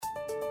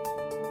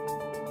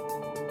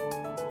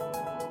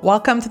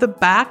Welcome to the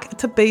Back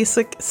to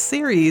Basic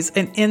series.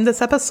 And in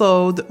this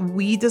episode,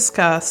 we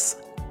discuss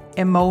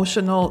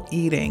emotional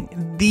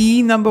eating,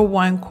 the number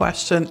one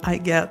question I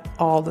get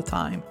all the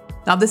time.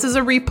 Now, this is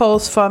a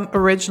repost from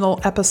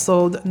original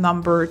episode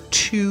number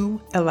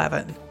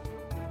 211.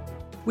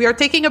 We are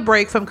taking a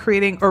break from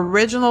creating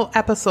original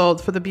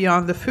episodes for the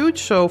Beyond the Food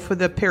show for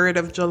the period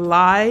of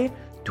July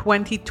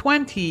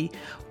 2020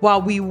 while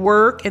we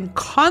work and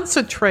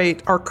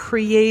concentrate our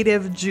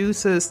creative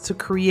juices to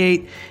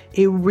create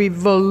a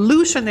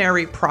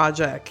revolutionary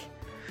project,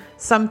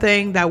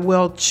 something that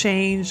will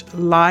change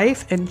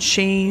life and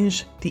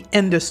change the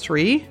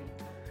industry.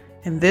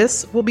 And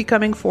this will be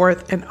coming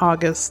forth in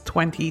August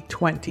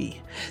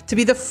 2020. To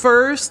be the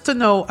first to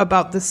know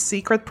about the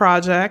secret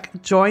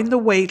project, join the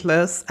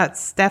waitlist at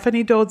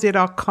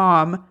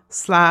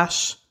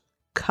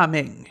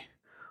stephaniedodier.com/coming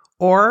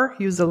or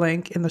use the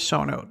link in the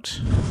show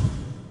note.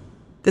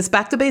 This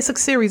Back to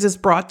Basics series is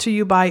brought to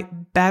you by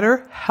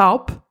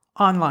BetterHelp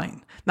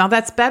Online. Now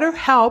that's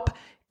BetterHelp,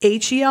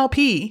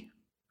 H-E-L-P,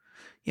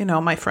 you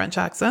know, my French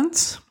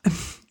accent.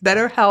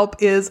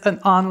 BetterHelp is an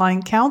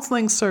online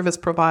counseling service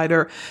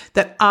provider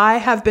that I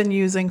have been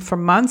using for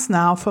months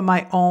now for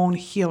my own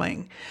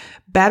healing.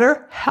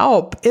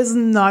 BetterHelp is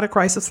not a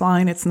crisis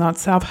line. It's not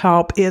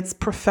self-help. It's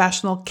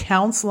professional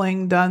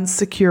counseling done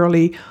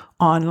securely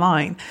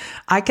online.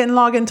 I can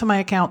log into my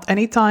account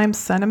anytime,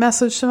 send a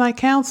message to my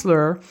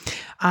counselor.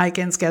 I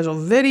can schedule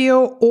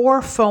video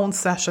or phone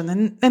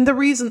session. And the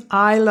reason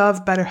I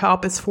love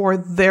BetterHelp is for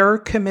their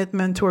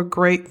commitment to a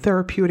great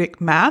therapeutic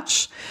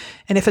match.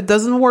 And if it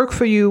doesn't work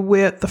for you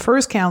with the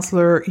first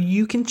counselor,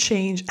 you can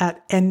change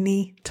at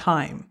any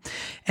time.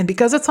 And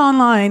because it's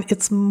online,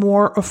 it's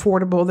more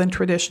affordable than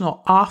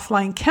traditional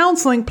offline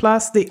counseling.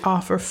 Plus, they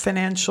offer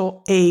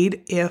financial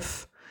aid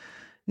if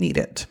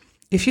needed.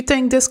 If you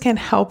think this can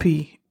help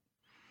you,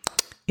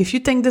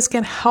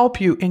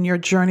 in your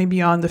journey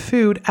beyond the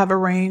food, I've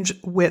arranged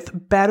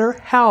with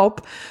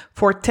BetterHelp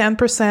for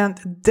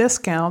 10%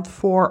 discount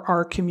for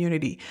our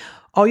community.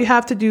 All you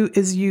have to do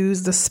is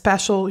use the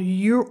special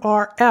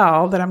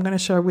URL that I'm going to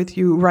share with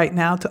you right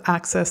now to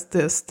access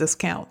this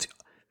discount.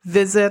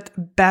 Visit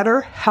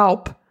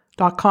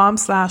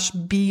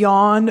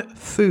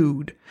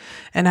betterhelp.com/beyondfood.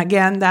 And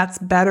again, that's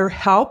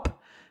BetterHelp,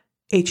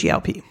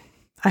 H-E-L-P.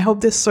 I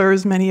hope this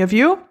serves many of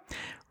you.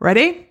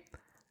 Ready?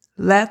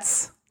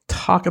 Let's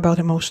talk about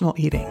emotional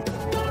eating.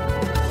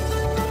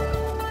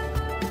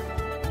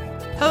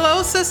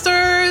 Hello,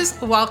 sisters.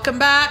 Welcome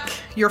back.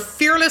 Your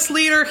fearless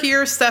leader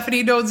here,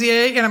 Stephanie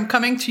Dodier, and I'm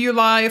coming to you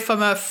live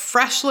from a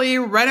freshly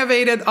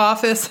renovated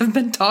office. I've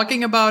been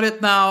talking about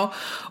it now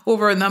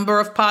over a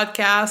number of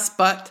podcasts,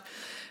 but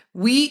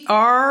we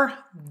are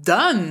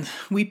done.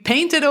 We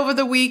painted over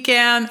the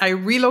weekend. I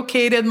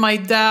relocated my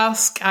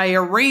desk. I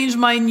arranged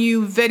my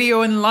new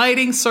video and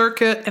lighting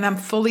circuit, and I'm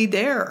fully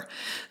there.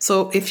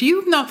 So if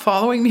you're not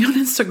following me on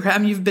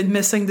Instagram, you've been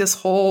missing this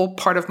whole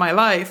part of my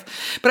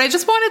life. But I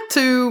just wanted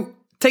to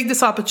take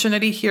this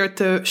opportunity here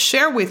to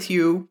share with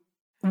you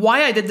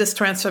why I did this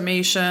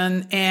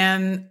transformation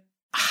and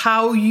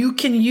how you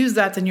can use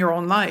that in your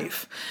own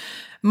life.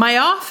 My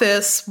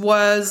office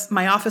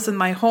in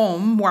my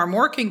home where I'm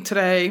working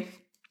today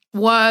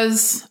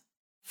was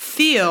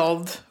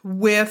filled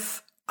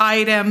with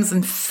items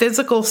and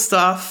physical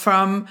stuff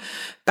from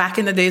back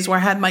in the days where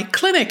I had my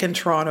clinic in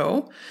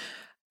Toronto.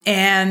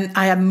 And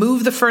I had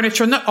moved the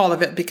furniture, not all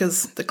of it,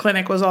 because the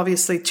clinic was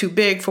obviously too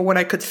big for what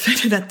I could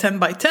fit in a 10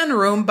 by 10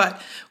 room.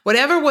 But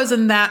whatever was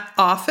in that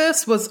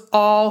office was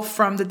all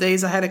from the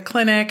days I had a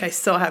clinic. I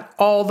still had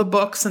all the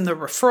books and the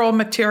referral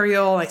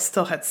material. I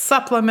still had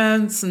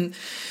supplements and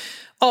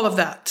all of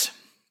that.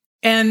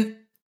 And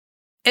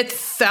it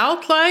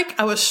felt like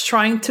I was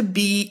trying to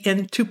be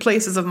in two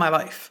places of my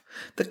life.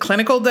 The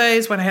clinical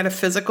days when I had a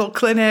physical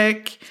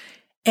clinic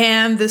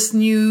and this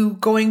new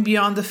going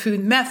beyond the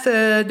food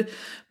method,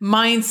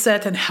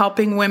 mindset, and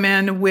helping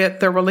women with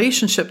their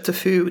relationship to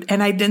food.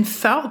 And I didn't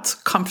felt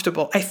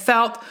comfortable. I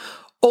felt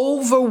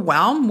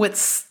overwhelmed with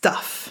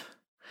stuff.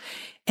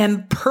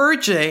 And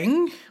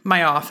purging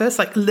my office,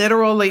 like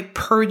literally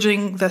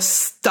purging the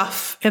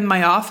stuff in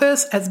my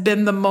office, has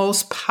been the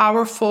most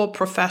powerful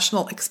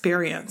professional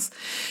experience.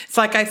 It's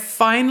like I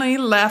finally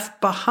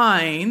left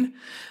behind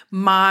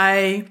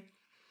my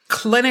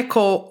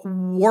clinical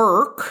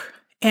work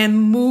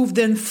and moved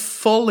in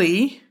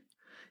fully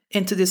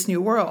into this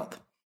new world.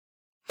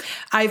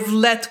 I've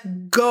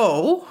let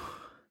go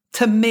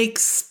to make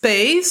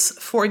space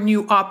for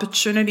new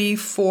opportunity,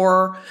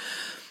 for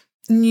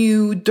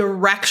new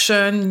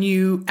direction,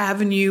 new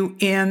avenue,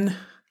 in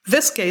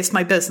this case,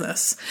 my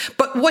business.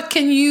 But what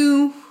can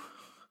you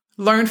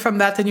learn from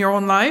that in your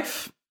own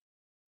life?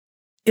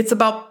 It's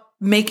about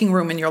making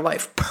room in your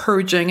life,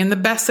 purging. And the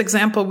best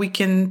example we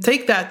can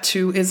take that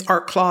to is our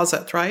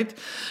closet, right?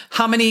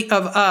 How many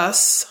of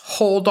us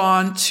hold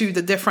on to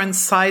the different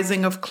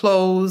sizing of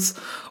clothes,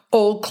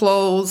 old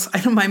clothes?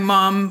 I know my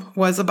mom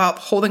was about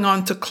holding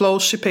on to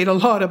clothes. She paid a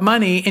lot of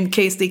money in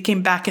case they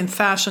came back in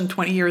fashion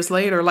 20 years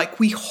later. Like,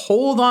 we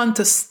hold on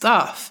to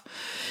stuff.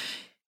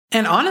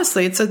 And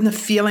honestly, it's in the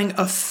feeling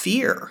of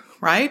fear,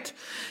 right?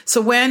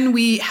 So when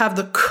we have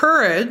the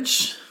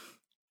courage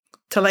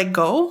to let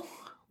go,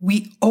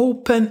 we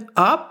open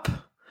up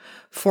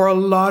for a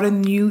lot of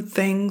new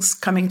things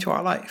coming to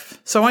our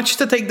life. So I want you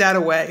to take that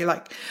away.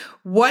 Like,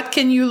 what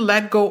can you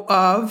let go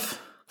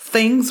of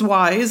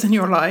things-wise in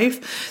your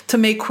life to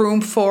make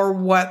room for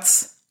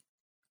what's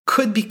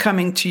could be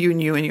coming to you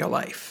new in your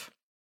life?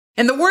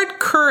 And the word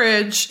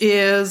courage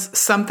is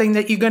something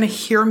that you're going to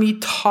hear me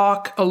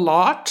talk a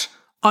lot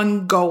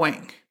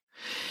ongoing.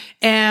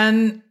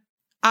 And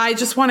I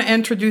just want to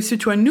introduce you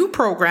to a new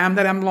program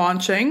that I'm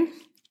launching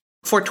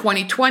for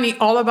 2020,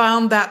 all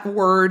around that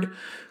word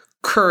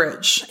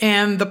courage.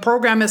 And the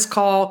program is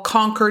called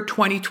Conquer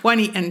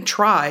 2020 and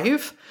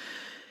Thrive.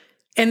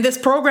 And this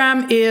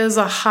program is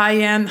a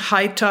high-end,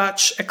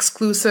 high-touch,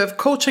 exclusive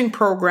coaching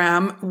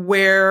program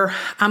where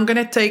I'm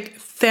going to take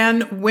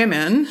 10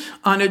 women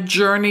on a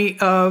journey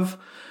of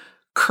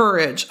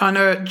courage, on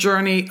a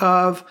journey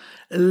of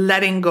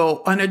letting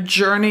go, on a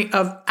journey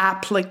of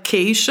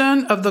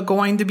application of the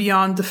Going to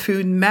Beyond the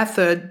Food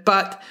method,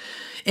 but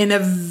in a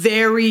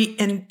very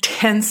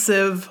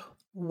intensive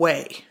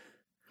way.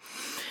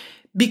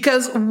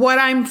 Because what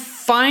I'm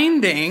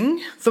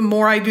finding, the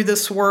more I do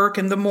this work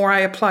and the more I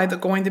apply the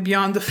Going to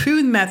Beyond the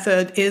Food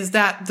method, is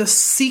that the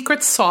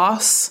secret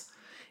sauce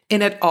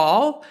in it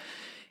all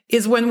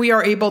is when we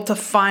are able to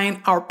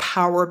find our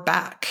power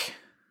back.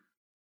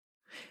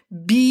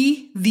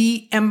 Be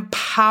the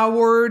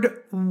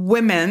empowered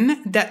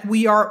women that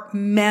we are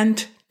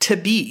meant to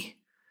be,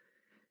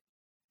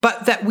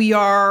 but that we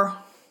are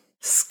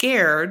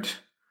scared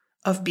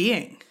of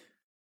being.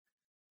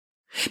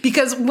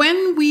 Because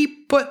when we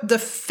put the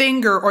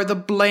finger or the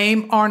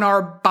blame on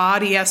our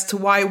body as to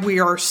why we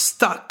are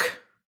stuck,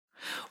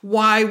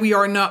 why we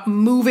are not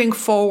moving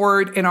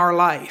forward in our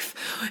life,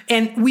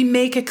 and we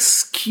make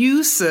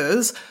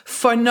excuses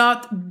for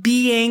not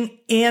being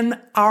in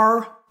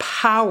our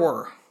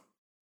power,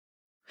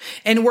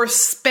 and we're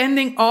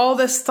spending all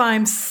this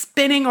time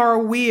spinning our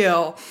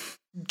wheel,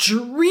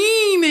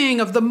 dreaming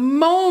of the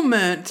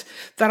moment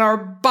that our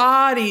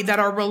body, that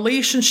our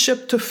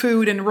relationship to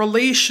food and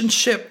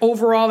relationship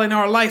overall in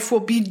our life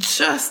will be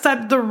just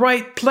at the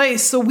right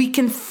place so we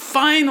can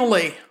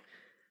finally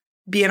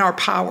be in our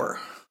power.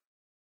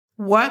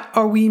 What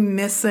are we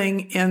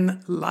missing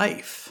in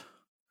life?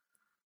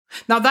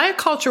 Now, diet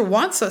culture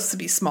wants us to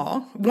be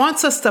small,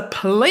 wants us to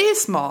play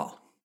small.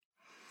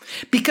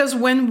 Because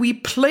when we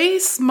play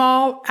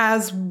small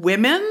as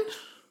women,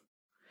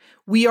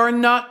 we are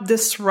not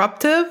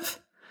disruptive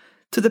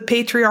to the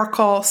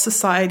patriarchal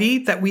society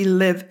that we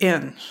live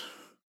in.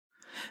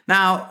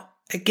 Now,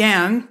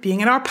 again,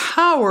 being in our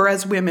power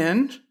as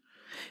women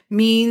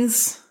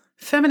means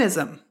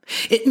feminism.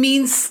 It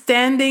means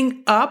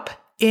standing up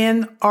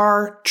in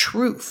our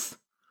truth.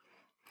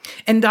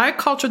 And diet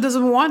culture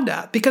doesn't want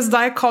that, because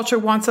diet culture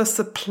wants us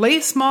to play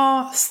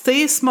small,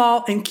 stay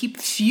small, and keep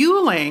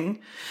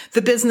fueling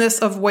the business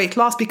of weight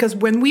loss. Because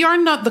when we are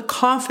not the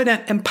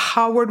confident,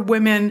 empowered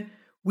women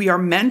we are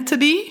meant to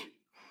be,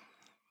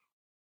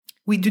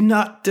 we do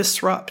not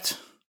disrupt.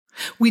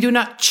 We do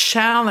not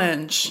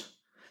challenge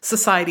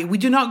society. We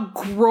do not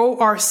grow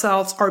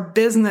ourselves, our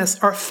business,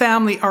 our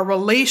family, our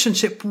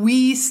relationship.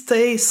 We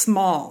stay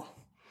small.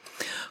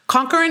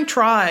 Conquer and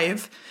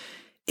Thrive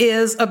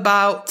is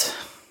about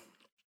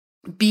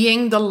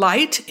being the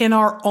light in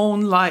our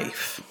own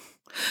life.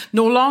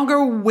 No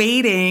longer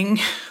waiting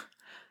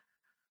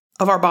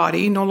of our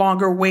body, no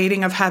longer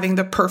waiting of having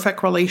the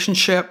perfect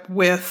relationship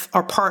with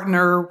our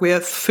partner,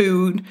 with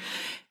food,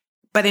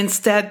 but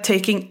instead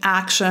taking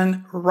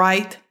action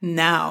right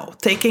now,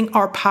 taking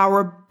our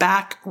power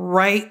back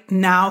right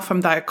now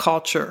from diet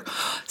culture,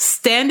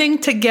 standing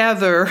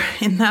together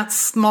in that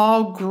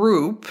small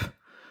group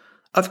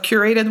of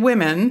curated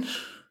women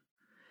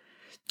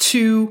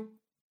to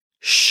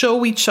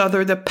show each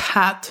other the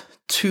path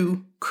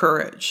to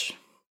courage.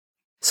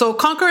 So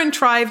Conquer and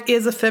Thrive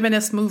is a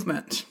feminist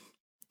movement.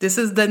 This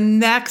is the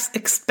next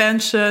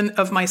expansion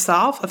of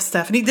myself, of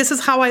Stephanie. This is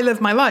how I live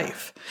my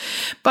life.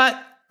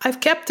 But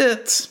I've kept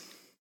it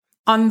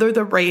under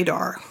the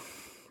radar,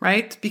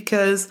 right?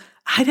 Because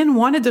I didn't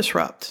want to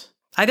disrupt.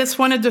 I just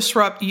want to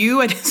disrupt you.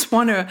 I just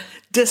want to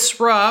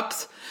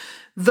disrupt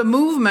the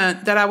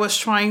movement that I was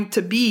trying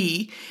to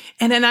be.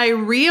 And then I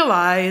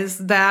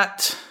realized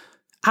that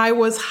I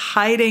was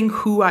hiding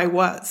who I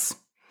was.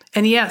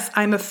 And yes,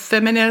 I'm a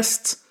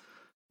feminist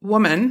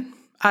woman.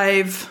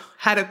 I've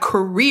had a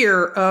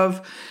career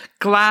of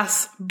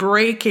glass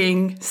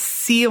breaking,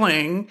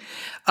 ceiling,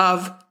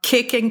 of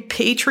kicking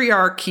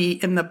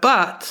patriarchy in the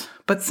butt.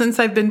 But since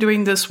I've been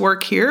doing this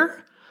work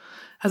here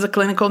as a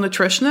clinical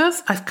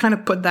nutritionist, I've kind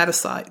of put that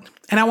aside.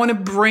 And I want to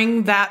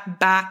bring that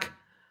back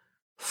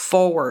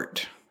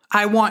forward.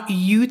 I want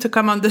you to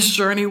come on this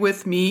journey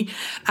with me.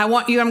 I'm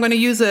going to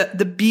use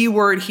the B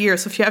word here.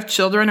 So if you have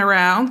children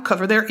around,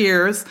 cover their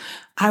ears.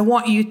 I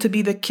want you to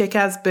be the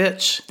kick-ass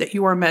bitch that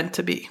you are meant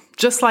to be,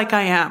 just like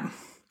I am.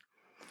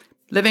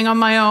 Living on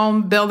my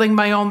own, building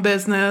my own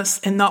business,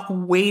 and not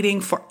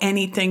waiting for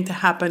anything to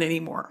happen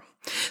anymore.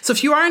 So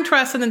if you are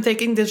interested in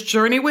taking this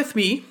journey with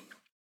me,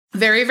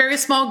 very, very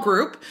small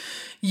group,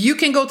 you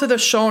can go to the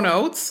show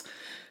notes,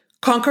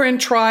 Conquer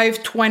and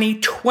Thrive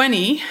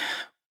 2020.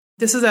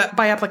 This is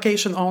by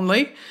application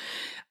only.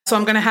 So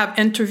I'm going to have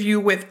interview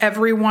with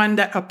everyone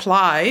that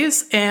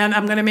applies, and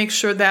I'm going to make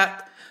sure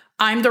that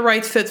I'm the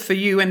right fit for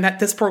you and that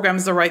this program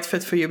is the right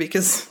fit for you,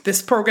 because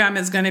this program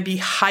is going to be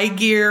high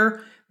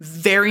gear,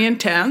 very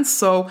intense.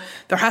 So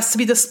there has to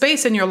be the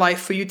space in your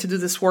life for you to do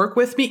this work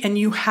with me, and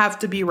you have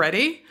to be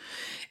ready.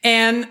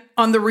 And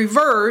on the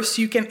reverse,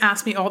 you can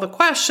ask me all the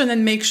questions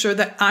and make sure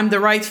that I'm the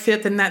right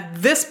fit and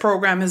that this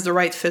program is the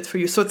right fit for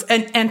you. So it's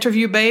an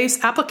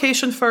interview-based,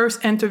 application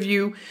first,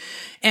 interview,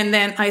 and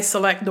then I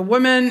select the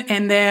women.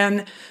 And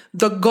then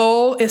the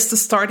goal is to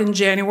start in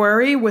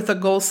January with a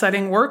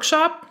goal-setting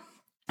workshop.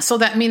 So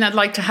that means I'd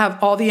like to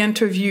have all the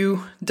interview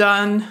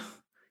done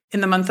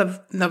in the month of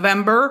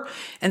November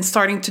and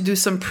starting to do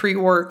some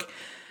pre-work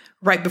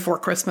right before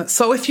Christmas.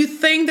 So if you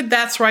think that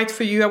that's right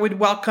for you, I would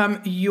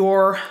welcome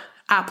your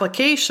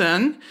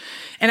application.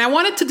 And I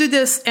wanted to do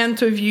this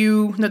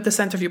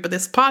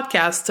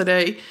podcast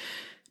today,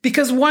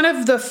 because one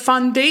of the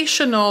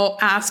foundational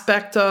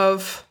aspects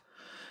of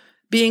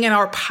being in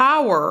our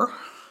power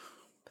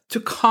to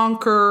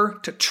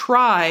conquer, to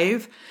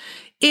thrive,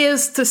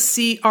 is to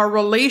see our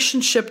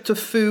relationship to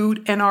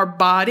food and our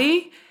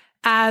body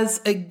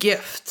as a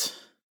gift,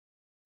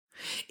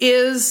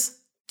 is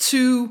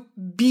to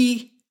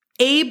be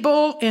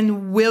able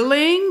and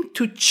willing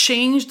to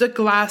change the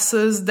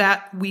glasses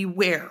that we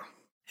wear.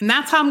 And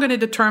that's how I'm going to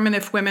determine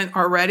if women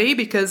are ready.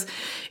 Because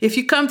if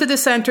you come to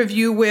this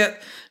interview with,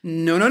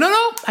 no,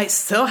 I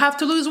still have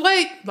to lose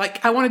weight.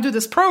 Like, I want to do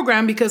this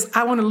program because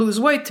I want to lose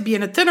weight to be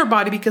in a thinner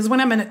body, because when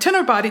I'm in a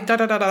thinner body,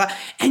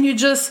 and you're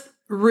just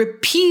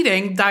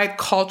repeating diet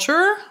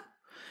culture,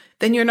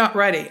 then you're not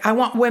ready. I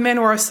want women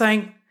who are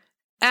saying,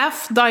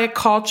 F diet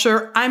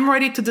culture, I'm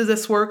ready to do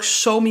this work.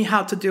 Show me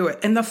how to do it.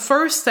 And the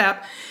first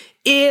step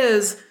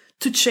is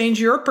to change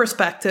your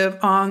perspective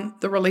on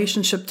the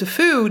relationship to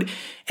food.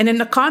 And in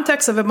the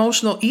context of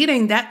emotional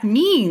eating, that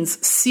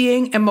means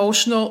seeing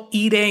emotional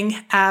eating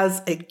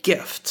as a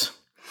gift.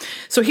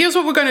 So here's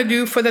what we're going to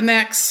do for the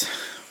next,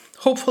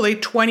 hopefully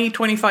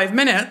 25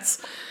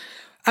 minutes.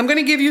 I'm going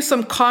to give you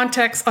some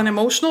context on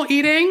emotional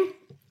eating,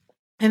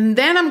 and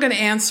then I'm going to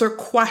answer a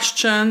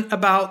question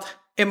about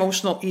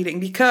emotional eating,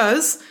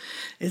 because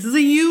this is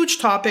a huge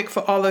topic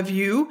for all of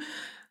you.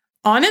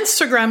 On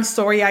Instagram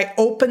story, I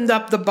opened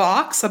up the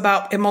box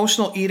about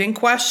emotional eating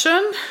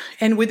question,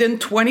 and within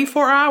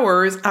 24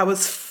 hours, I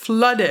was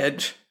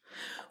flooded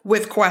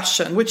with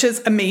question, which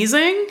is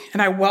amazing.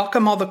 And I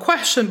welcome all the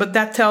question, but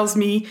that tells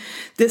me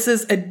this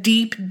is a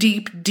deep,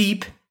 deep,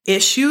 deep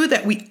issue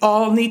that we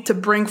all need to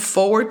bring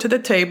forward to the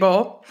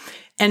table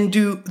and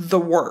do the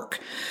work.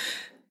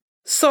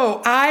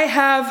 So I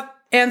have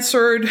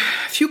answered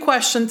a few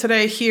questions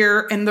today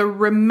here, and the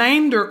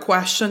remainder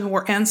question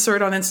were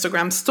answered on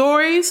Instagram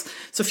stories.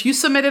 So if you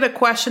submitted a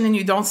question and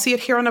you don't see it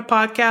here on the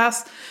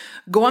podcast,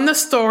 go on the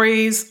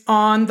stories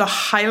on the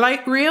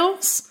highlight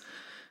reels.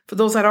 For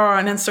those that are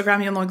on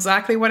Instagram, you'll know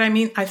exactly what I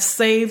mean. I've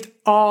saved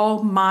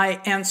all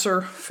my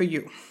answer for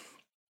you.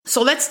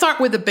 So let's start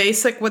with the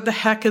basic. What the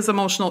heck is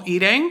emotional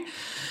eating?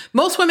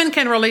 Most women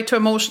can relate to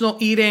emotional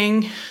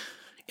eating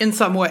in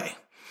some way.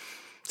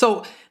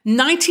 So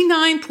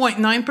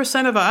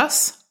 99.9% of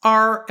us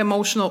are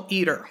emotional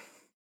eater.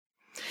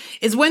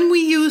 It's when we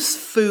use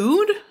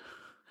food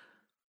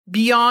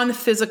beyond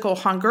physical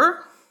hunger.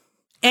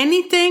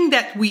 Anything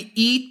that we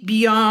eat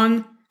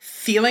beyond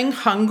feeling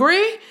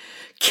hungry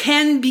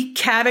can be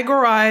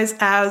categorized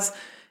as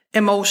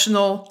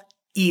emotional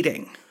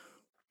eating.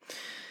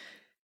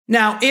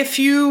 Now, if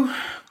you,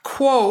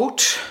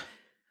 quote,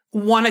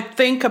 want to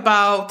think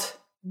about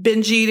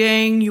binge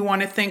eating, you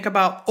want to think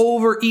about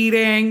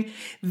overeating,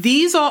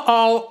 these are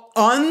all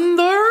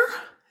under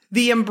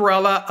the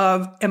umbrella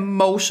of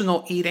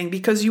emotional eating,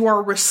 because you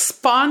are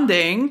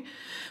responding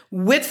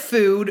with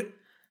food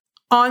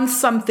on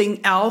something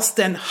else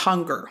than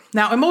hunger.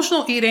 Now,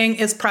 emotional eating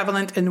is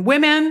prevalent in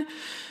women,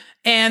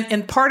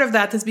 and part of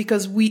that is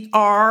because we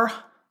are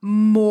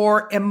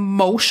more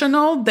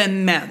emotional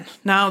than men.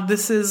 Now,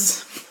 this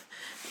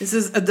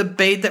is a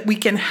debate that we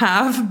can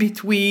have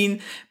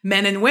between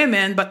men and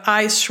women, but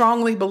I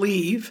strongly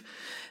believe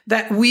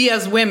that we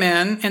as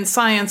women, and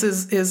science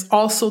is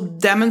also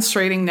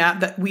demonstrating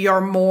that we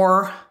are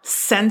more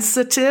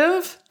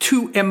sensitive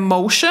to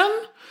emotion,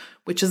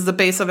 which is the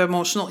base of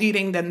emotional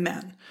eating, than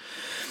men.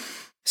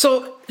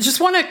 So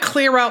just want to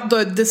clear out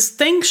the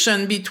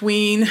distinction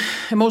between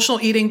emotional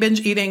eating,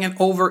 binge eating, and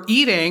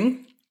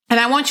overeating. And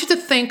I want you to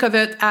think of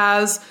it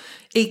as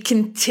a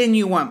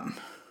continuum,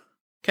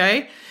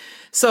 okay?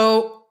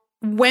 So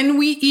when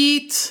we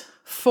eat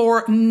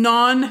for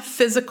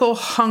non-physical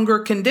hunger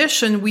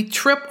condition, we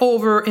trip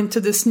over into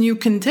this new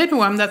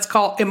continuum that's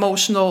called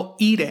emotional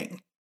eating.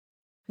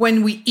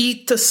 When we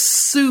eat to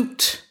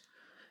suit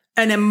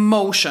an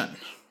emotion,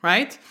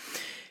 right?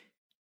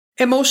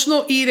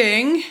 Emotional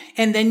eating,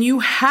 and then you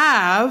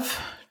have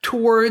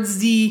towards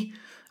the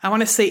I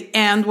want to say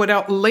and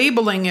without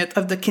labeling it,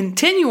 of the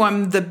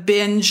continuum, the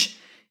binge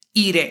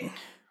eating,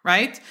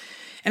 right?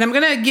 And I'm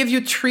going to give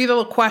you 3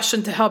 little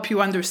questions to help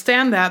you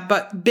understand that.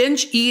 But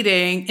binge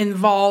eating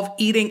involves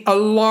eating a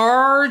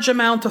large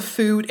amount of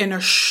food in a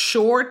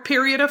short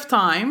period of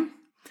time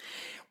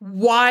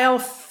while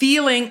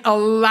feeling a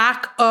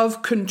lack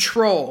of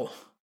control.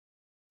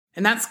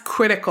 And that's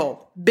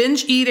critical.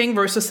 Binge eating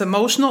versus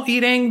emotional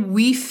eating,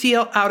 we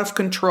feel out of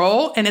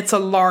control and it's a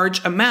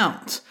large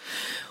amount.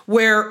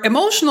 Where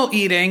emotional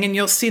eating, and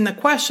you'll see in the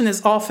question,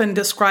 is often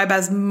described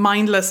as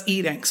mindless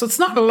eating. So it's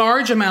not a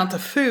large amount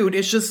of food.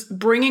 It's just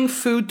bringing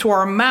food to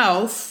our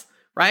mouth,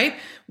 right,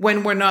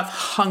 when we're not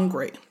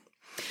hungry.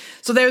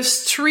 So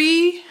there's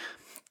 3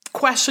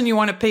 questions you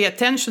want to pay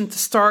attention to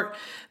start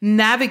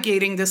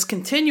navigating this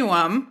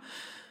continuum.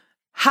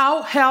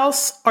 How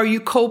else are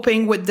you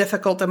coping with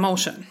difficult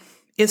emotion?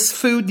 Is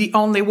food the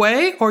only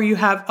way, or you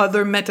have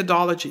other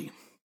methodology?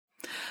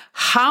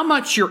 How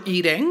much you're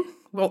eating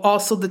will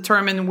also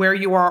determine where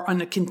you are on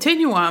the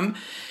continuum,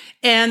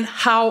 and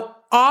how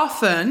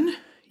often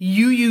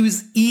you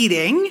use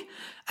eating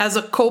as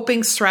a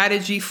coping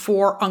strategy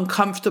for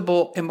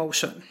uncomfortable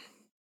emotion.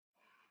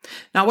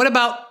 Now, what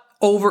about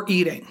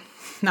overeating?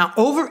 Now,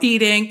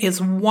 overeating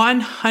is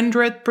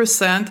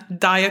 100%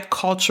 diet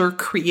culture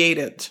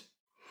created.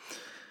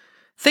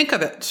 Think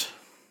of it.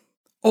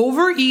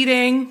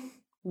 Overeating,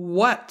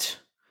 what?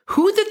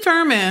 Who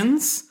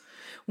determines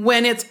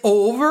when it's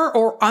over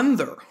or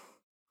under?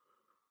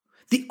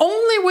 The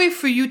only way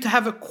for you to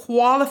have a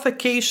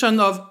qualification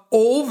of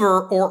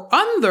over or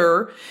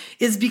under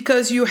is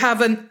because you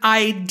have an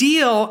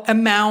ideal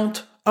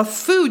amount of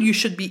food you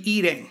should be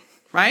eating,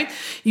 right?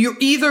 You've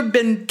either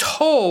been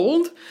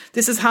told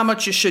this is how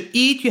much you should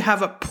eat. You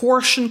have a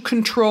portion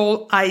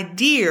control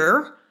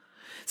idea.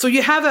 So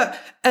you have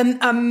an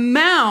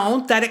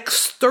amount that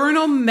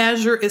external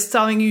measure is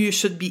telling you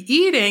should be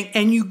eating,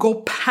 and you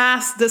go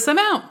past this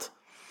amount.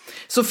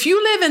 So if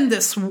you live in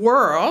this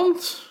world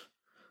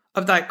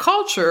of diet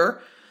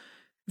culture,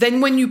 then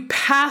when you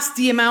pass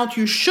the amount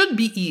you should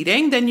be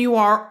eating, then you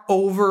are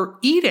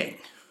overeating.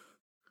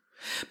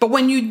 But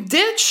when you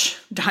ditch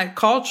diet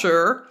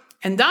culture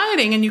and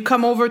dieting and you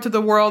come over to the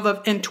world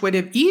of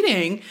intuitive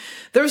eating,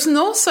 there's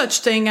no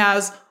such thing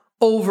as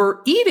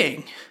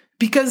overeating,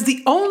 because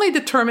the only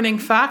determining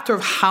factor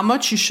of how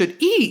much you should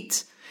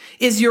eat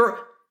is your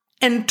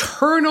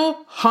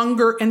internal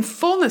hunger and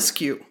fullness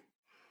cue.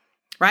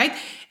 Right?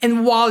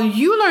 And while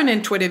you learn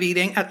intuitive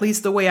eating, at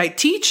least the way I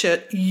teach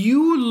it,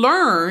 you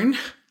learn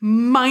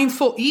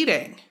mindful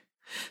eating.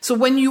 So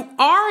when you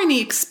are in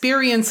the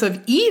experience of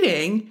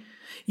eating,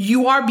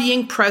 you are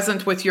being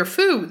present with your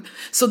food.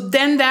 So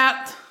then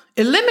that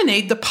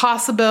eliminates the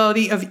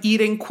possibility of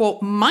eating,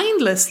 quote,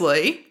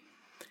 mindlessly,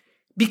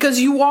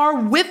 because you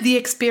are with the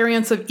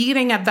experience of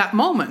eating at that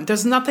moment.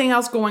 There's nothing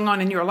else going on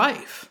in your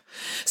life.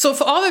 So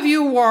for all of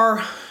you who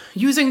are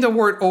using the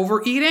word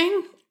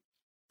overeating,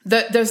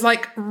 there's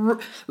like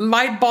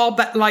light bulb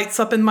that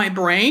lights up in my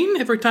brain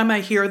every time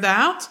I hear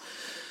that,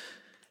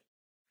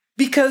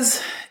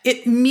 because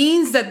it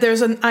means that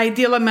there's an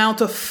ideal amount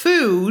of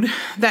food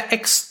that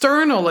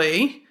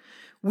externally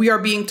we are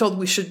being told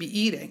we should be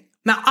eating.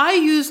 Now, I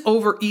use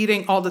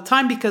overeating all the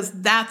time because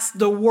that's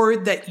the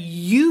word that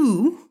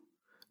you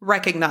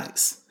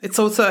recognize. It's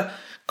also,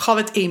 call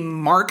it a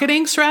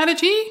marketing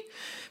strategy,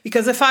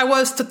 because if I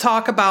was to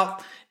talk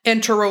about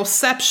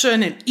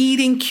interoception and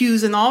eating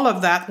cues and all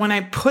of that, when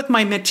I put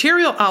my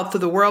material out to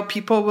the world,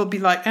 people will be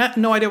like,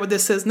 no idea what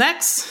this is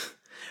next,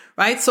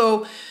 right?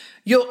 So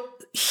you'll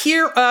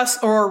hear us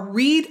or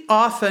read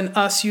often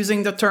us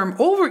using the term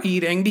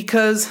overeating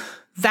because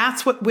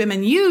that's what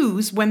women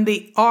use when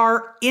they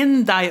are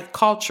in diet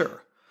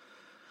culture.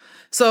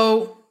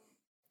 So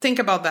think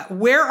about that.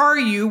 Where are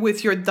you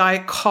with your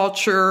diet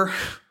culture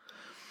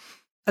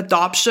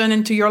adoption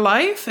into your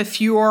life? If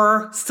you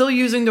are still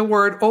using the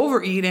word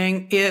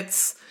overeating,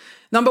 it's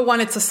number one,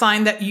 it's a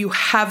sign that you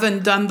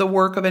haven't done the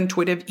work of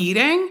intuitive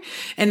eating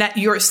and that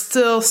you're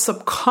still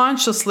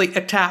subconsciously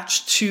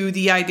attached to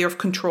the idea of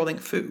controlling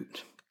food.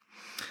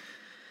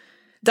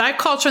 Diet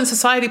culture and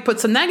society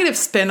puts a negative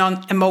spin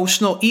on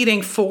emotional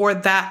eating for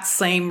that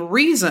same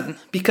reason,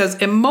 because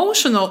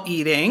emotional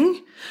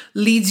eating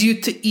leads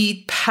you to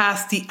eat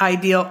past the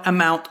ideal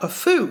amount of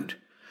food.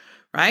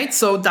 Right?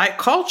 So diet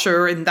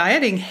culture and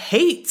dieting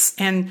hates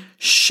and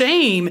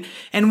shame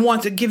and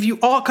wants to give you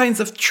all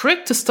kinds of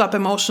tricks to stop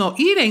emotional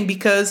eating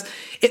because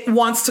it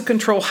wants to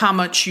control how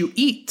much you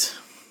eat.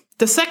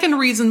 The second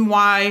reason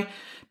why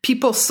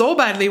people so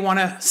badly want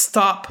to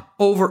stop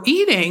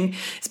overeating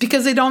is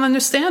because they don't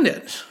understand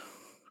it,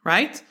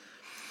 right?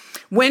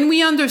 When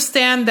we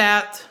understand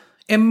that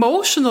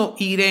emotional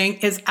eating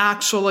is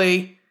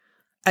actually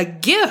a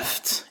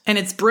gift and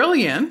it's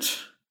brilliant,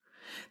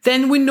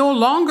 then we no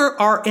longer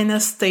are in a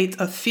state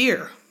of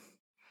fear.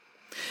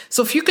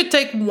 So if you could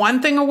take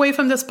one thing away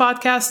from this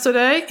podcast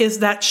today, is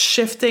that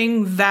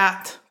shifting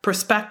that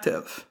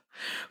perspective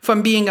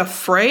from being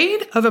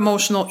afraid of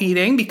emotional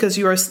eating because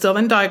you are still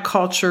in diet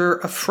culture,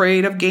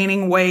 afraid of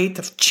gaining weight,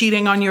 of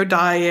cheating on your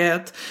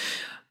diet,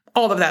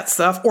 all of that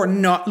stuff, or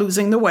not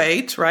losing the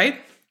weight,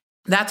 right?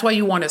 That's why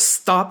you want to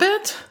stop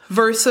it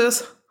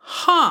versus,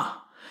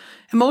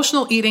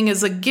 emotional eating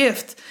is a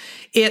gift.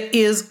 It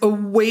is a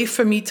way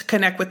for me to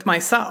connect with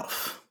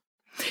myself,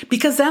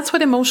 because that's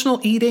what emotional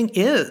eating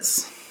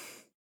is,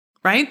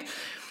 right?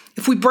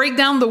 If we break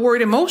down the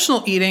word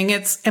emotional eating,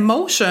 it's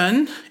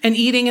emotion and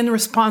eating in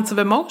response of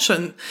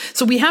emotion.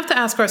 So we have to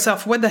ask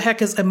ourselves, what the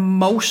heck is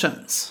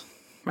emotions,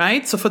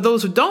 right? So for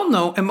those who don't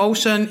know,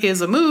 emotion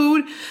is a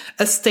mood,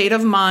 a state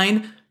of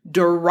mind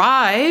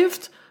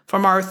derived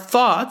from our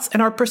thoughts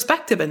and our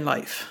perspective in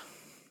life.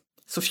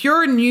 So if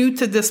you're new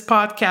to this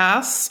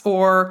podcast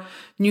or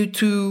new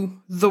to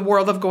the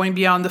world of going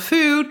beyond the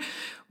food,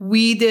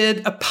 we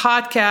did a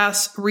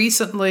podcast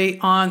recently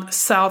on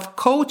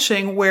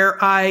self-coaching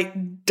where I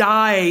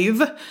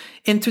dive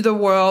into the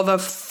world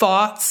of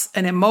thoughts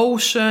and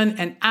emotion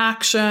and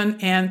action.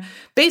 And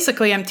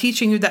basically, I'm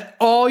teaching you that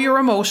all your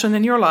emotion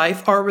in your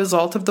life are a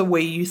result of the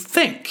way you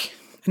think.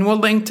 And we'll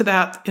link to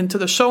that into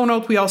the show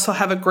note. We also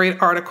have a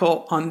great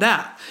article on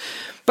that.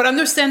 But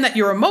understand that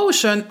your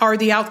emotion are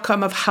the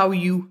outcome of how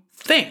you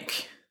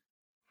think,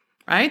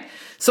 right?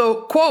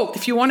 So, quote,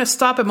 if you want to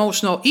stop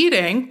emotional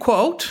eating,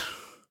 quote,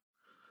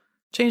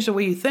 change the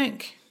way you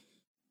think.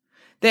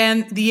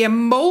 Then the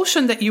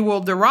emotion that you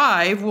will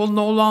derive will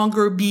no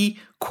longer be,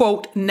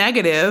 quote,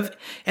 negative,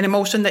 an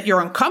emotion that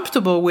you're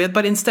uncomfortable with,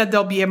 but instead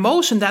there'll be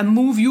emotion that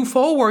move you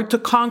forward to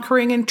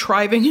conquering and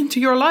thriving into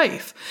your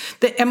life.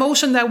 The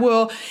emotion that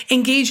will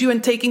engage you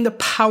in taking the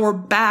power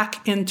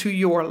back into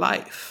your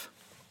life.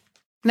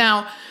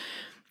 Now,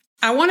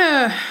 I want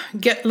to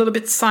get a little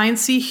bit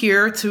sciencey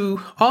here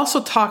to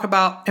also talk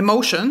about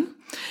emotion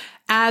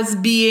as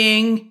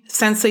being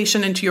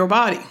sensation into your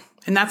body.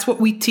 And that's what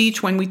we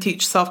teach when we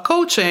teach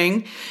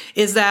self-coaching,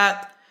 is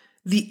that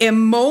the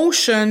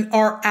emotion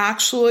are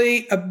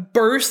actually a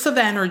burst of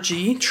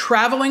energy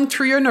traveling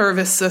through your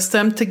nervous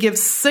system to give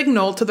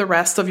signal to the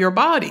rest of your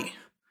body.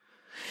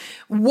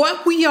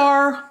 What we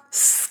are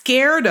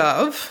scared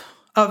of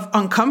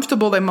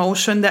uncomfortable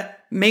emotion that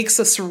makes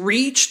us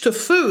reach to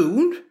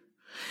food,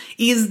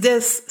 is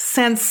this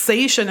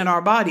sensation in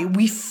our body.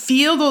 We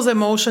feel those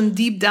emotions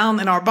deep down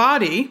in our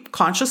body,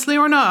 consciously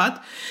or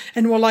not,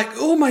 and we're like,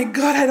 oh my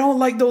God, I don't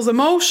like those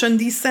emotions,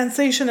 these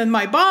sensations in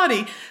my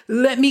body.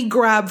 Let me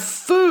grab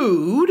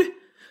food,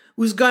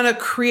 who's going to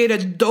create a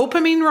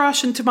dopamine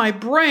rush into my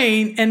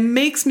brain and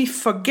makes me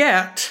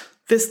forget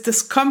this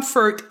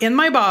discomfort in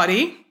my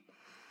body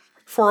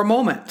for a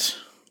moment.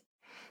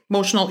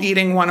 Emotional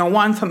eating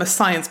 101 from a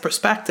science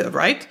perspective,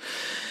 right?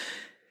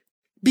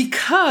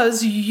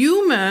 Because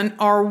humans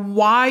are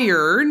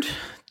wired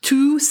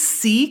to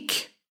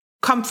seek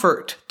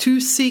comfort,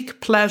 to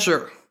seek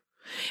pleasure.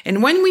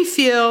 And when we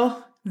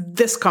feel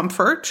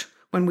discomfort,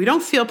 when we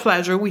don't feel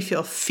pleasure, we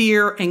feel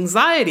fear,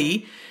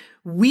 anxiety,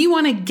 we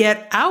want to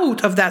get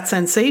out of that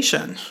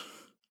sensation.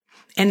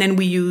 And then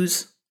we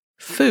use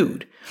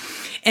food.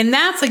 And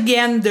that's,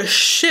 again, the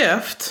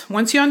shift.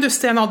 Once you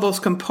understand all those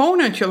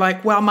components, you're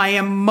like, well, my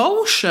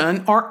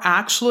emotions are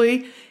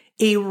actually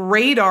a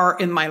radar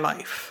in my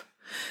life.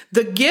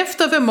 The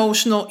gift of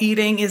emotional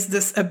eating is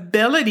this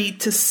ability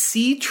to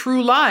see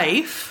through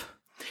life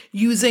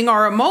using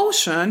our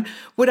emotion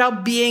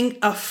without being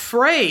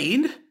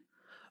afraid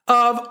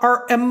of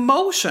our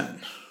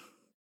emotion.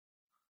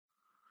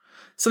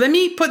 So let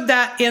me put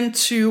that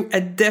into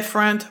a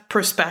different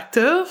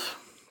perspective.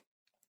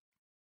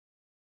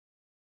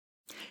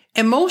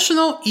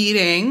 Emotional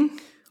eating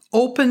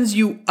opens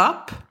you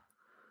up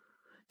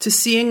to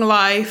seeing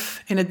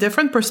life in a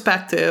different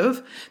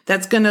perspective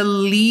that's going to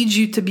lead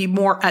you to be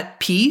more at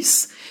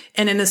peace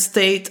and in a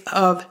state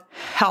of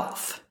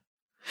health.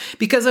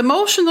 Because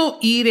emotional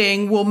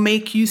eating will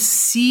make you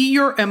see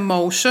your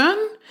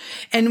emotion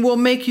and will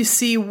make you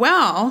see,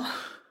 well,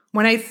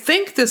 when I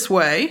think this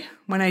way,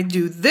 when I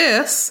do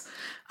this,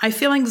 I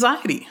feel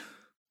anxiety.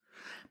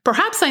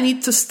 Perhaps I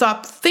need to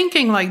stop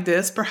thinking like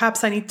this.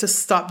 Perhaps I need to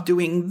stop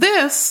doing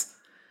this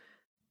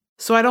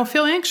so I don't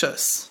feel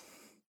anxious.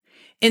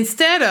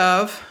 Instead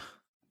of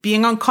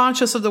being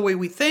unconscious of the way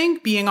we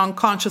think, being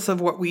unconscious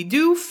of what we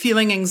do,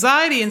 feeling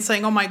anxiety and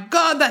saying, oh my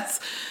God,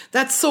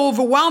 that's so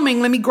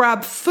overwhelming. Let me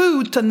grab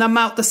food to numb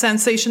out the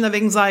sensation of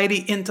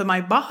anxiety into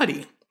my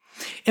body.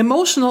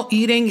 Emotional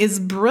eating is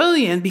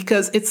brilliant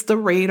because it's the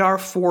radar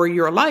for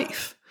your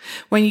life.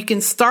 When you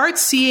can start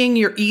seeing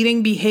your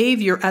eating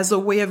behavior as a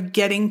way of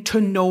getting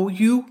to know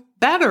you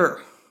better,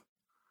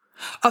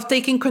 of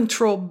taking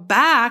control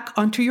back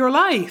onto your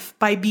life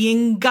by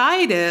being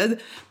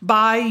guided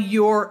by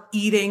your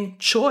eating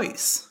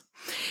choice.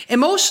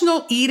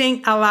 Emotional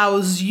eating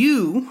allows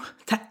you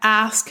to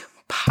ask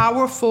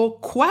powerful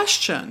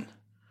questions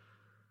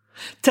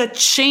to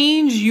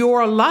change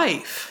your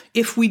life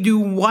if we do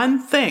one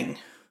thing.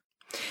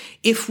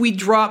 If we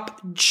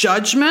drop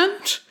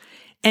judgment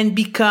and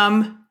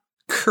become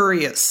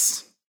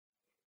curious.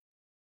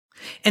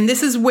 And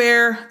this is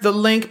where the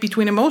link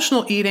between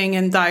emotional eating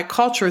and diet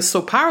culture is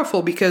so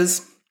powerful,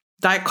 because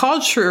diet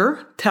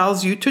culture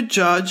tells you to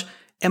judge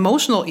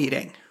emotional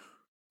eating.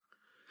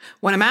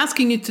 What I'm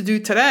asking you to do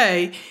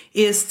today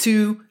is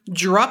to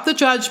drop the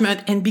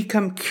judgment and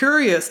become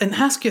curious and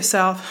ask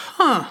yourself,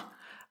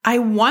 I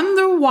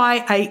wonder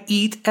why I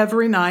eat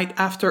every night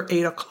after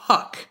 8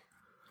 o'clock.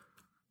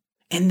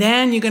 And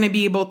then you're going to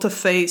be able to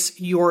face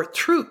your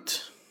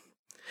truth.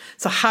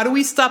 So how do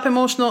we stop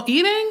emotional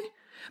eating?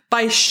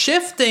 By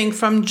shifting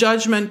from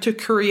judgment to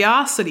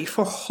curiosity,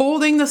 for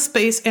holding the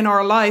space in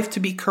our life to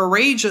be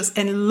courageous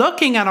and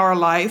looking at our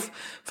life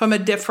from a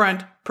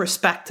different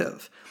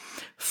perspective.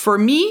 For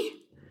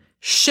me,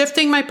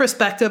 shifting my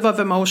perspective of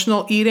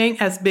emotional eating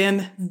has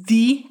been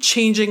the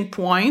changing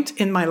point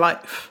in my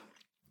life.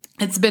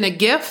 It's been a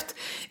gift.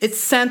 It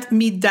sent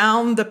me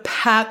down the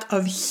path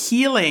of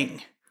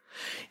healing,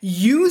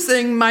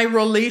 using my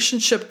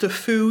relationship to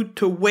food,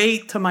 to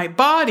weight, to my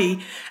body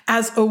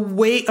as a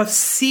way of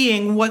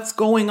seeing what's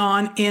going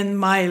on in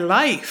my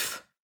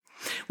life.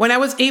 When I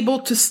was able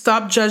to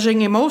stop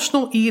judging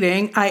emotional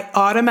eating, I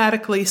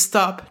automatically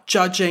stopped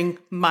judging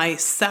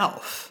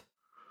myself.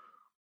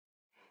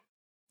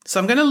 So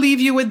I'm going to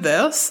leave you with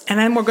this, and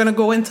then we're going to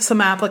go into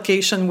some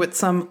application with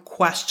some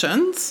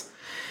questions.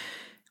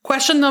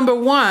 Question number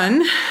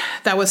 1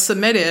 that was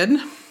submitted,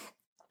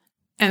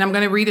 and I'm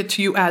going to read it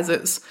to you as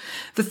is.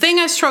 The thing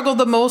I struggle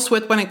the most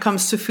with when it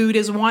comes to food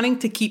is wanting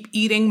to keep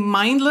eating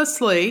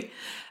mindlessly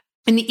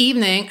in the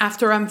evening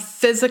after I'm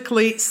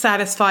physically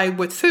satisfied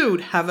with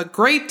food. Have a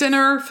great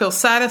dinner, feel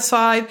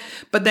satisfied,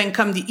 but then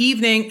come the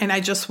evening and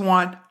I just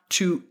want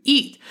to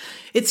eat.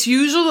 It's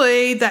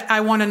usually that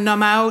I want to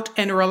numb out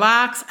and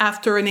relax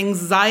after an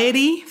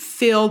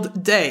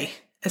anxiety-filled day,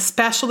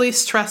 especially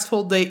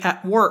stressful day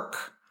at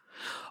work.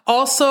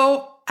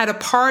 Also, at a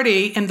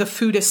party and the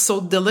food is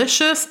so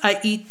delicious, I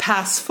eat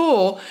past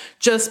full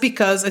just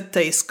because it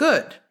tastes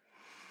good.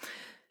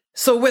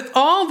 So with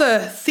all the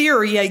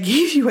theory I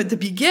gave you at the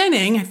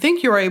beginning, I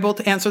think you're able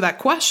to answer that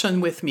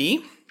question with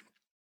me.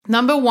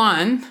 Number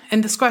 1,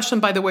 and this question,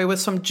 by the way,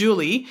 was from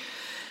Julie.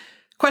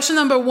 Question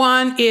number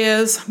 1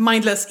 is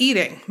mindless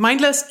eating.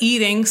 Mindless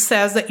eating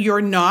says that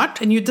you're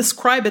not, and you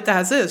describe it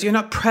as is, you're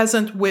not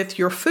present with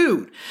your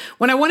food.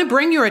 When I want to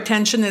bring your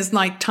attention is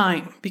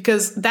nighttime,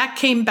 because that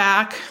came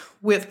back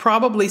with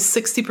probably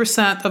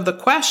 60% of the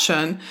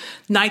question,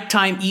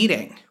 nighttime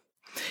eating.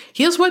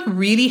 Here's what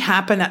really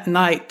happened at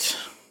night.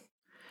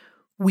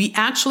 We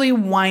actually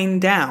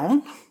wind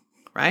down,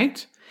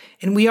 right?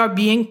 And we are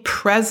being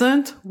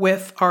present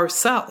with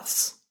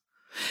ourselves.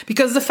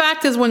 Because the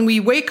fact is, when we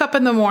wake up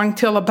in the morning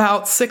till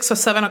about 6 or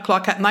 7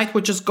 o'clock at night,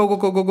 we just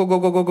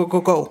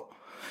go.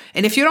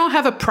 And if you don't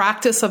have a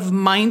practice of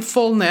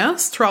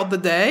mindfulness throughout the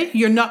day,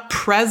 you're not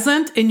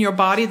present in your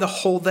body the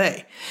whole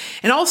day.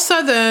 And all of a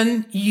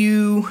sudden,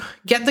 you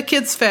get the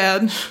kids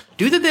fed,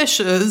 do the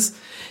dishes,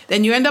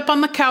 then you end up on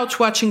the couch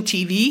watching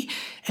TV,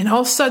 and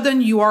all of a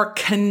sudden you are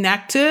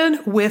connected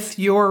with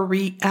your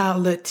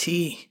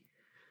reality.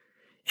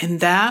 And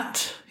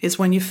that is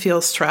when you feel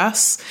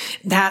stress.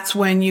 That's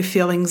when you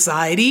feel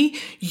anxiety.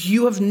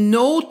 You have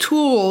no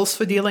tools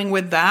for dealing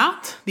with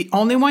that. The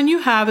only one you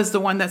have is the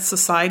one that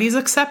society is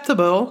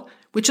acceptable,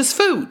 which is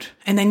food.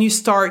 And then you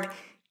start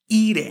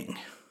eating.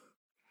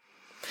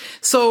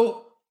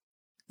 So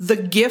the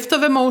gift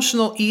of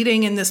emotional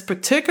eating in this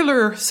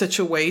particular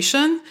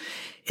situation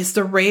is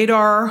the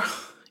radar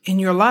in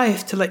your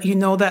life to let you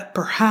know that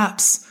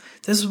perhaps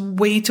there's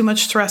way too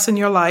much stress in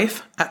your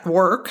life at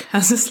work,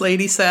 as this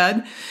lady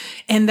said,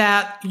 and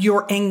that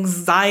your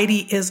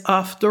anxiety is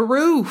off the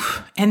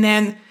roof. And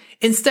then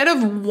instead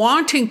of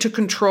wanting to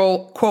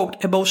control,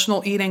 quote,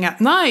 emotional eating at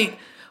night,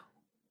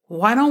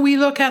 why don't we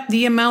look at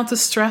the amount of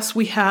stress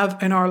we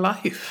have in our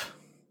life?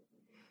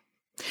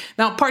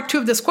 Now, part 2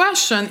 of this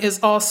question is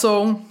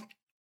also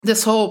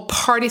this whole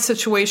party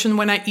situation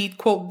when I eat,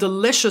 quote,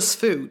 delicious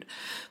food.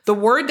 The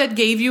word that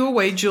gave you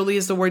away, Julie,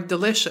 is the word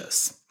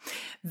delicious.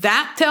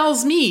 That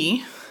tells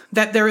me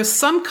that there is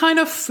some kind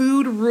of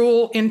food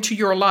rule into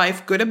your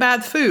life, good or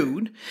bad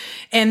food,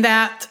 and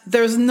that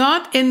there's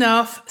not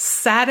enough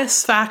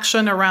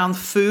satisfaction around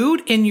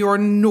food in your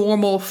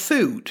normal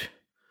food,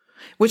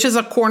 which is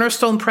a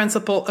cornerstone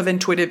principle of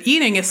intuitive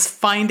eating, is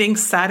finding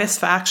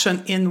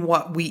satisfaction in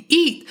what we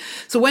eat.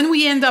 So when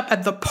we end up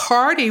at the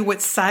party with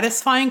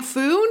satisfying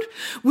food,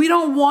 we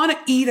don't want to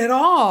eat at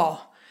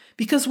all,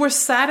 because we're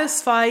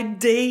satisfied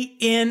day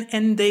in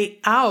and day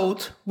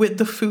out with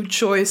the food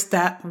choice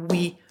that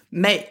we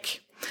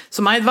make.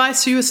 So my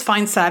advice to you is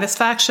find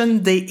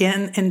satisfaction day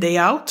in and day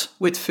out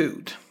with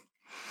food.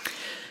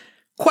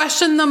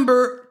 Question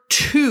number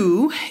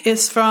 2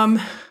 is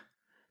from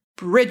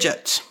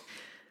Bridget.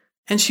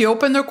 And she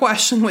opened her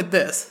question with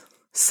this.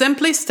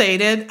 Simply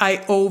stated,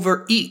 I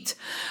overeat.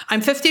 I'm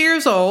 50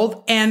 years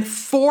old, and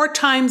 4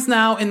 times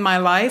now in my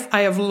life,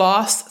 I have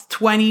lost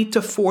 20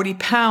 to 40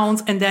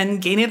 pounds and then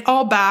gained it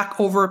all back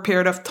over a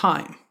period of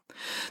time.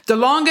 The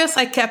longest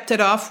I kept it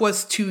off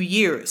was 2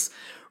 years.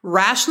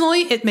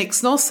 Rationally, it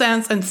makes no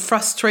sense and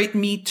frustrates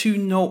me to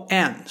no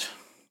end.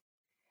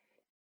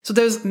 So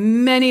there's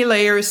many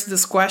layers to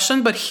this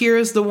question, but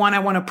here's the one I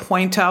want to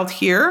point out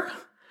here.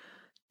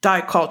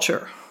 Diet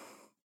culture.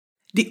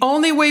 The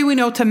only way we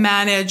know to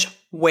manage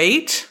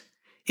weight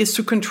is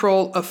to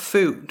control of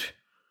food.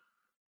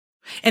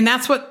 And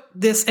that's what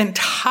this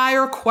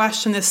entire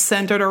question is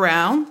centered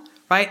around,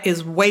 right?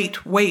 Is weight,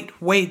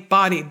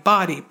 body,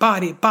 body,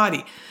 body,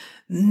 body.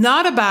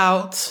 Not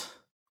about,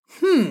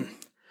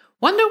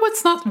 wonder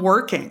what's not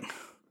working.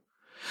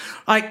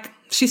 Like,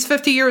 she's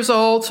 50 years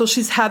old, so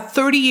she's had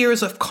 30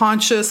 years of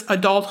conscious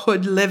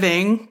adulthood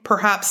living,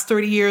 perhaps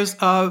 30 years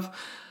of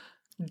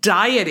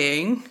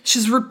dieting.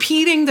 She's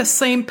repeating the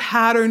same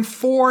pattern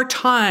 4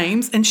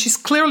 times, and she's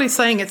clearly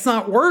saying it's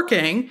not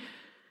working,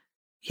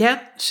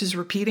 yet she's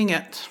repeating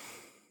it.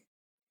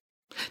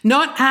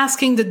 Not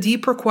asking the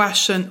deeper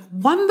question,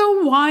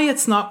 wonder why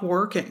it's not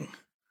working.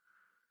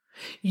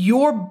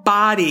 Your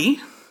body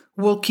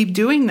will keep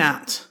doing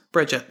that,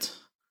 Bridget,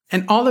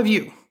 and all of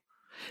you,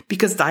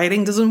 because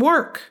dieting doesn't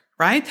work,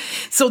 right?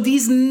 So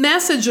these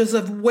messages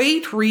of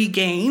weight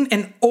regain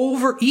and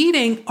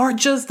overeating are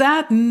just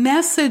that,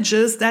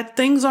 messages that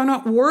things are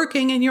not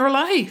working in your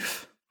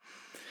life.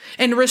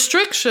 And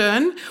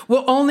restriction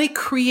will only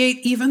create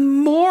even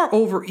more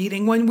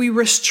overeating. When we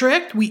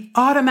restrict, we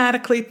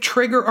automatically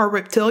trigger our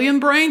reptilian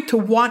brain to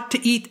want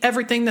to eat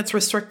everything that's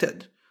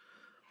restricted.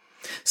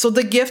 So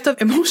the gift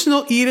of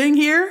emotional eating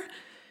here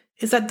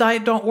is that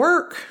diet don't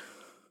work.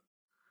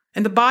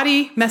 And the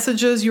body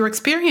messages you're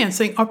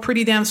experiencing are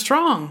pretty damn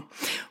strong.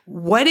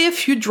 What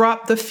if you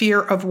drop the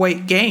fear of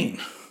weight gain?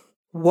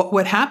 What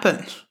would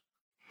happen?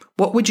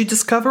 What would you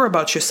discover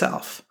about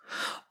yourself?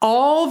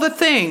 All the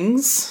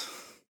things,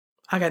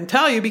 I can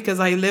tell you because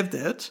I lived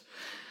it.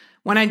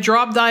 When I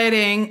dropped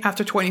dieting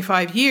after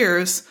 25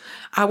 years,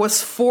 I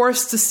was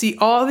forced to see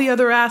all the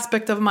other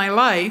aspects of my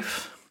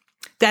life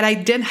that I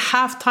didn't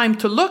have time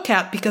to look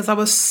at because I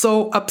was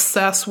so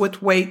obsessed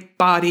with weight,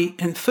 body,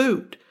 and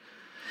food.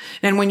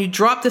 And when you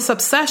drop this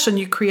obsession,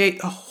 you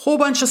create a whole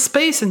bunch of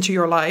space into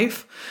your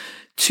life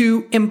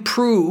to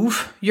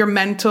improve your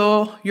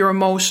mental, your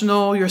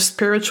emotional, your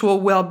spiritual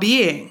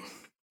well-being.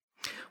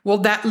 Will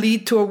that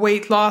lead to a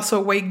weight loss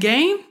or weight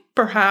gain?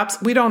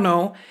 Perhaps, we don't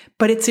know,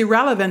 but it's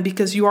irrelevant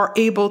because you are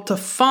able to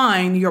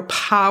find your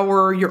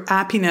power, your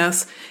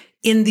happiness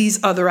in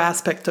these other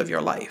aspects of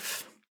your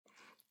life.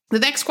 The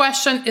next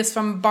question is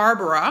from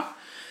Barbara.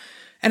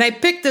 And I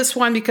picked this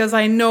one because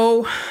I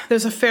know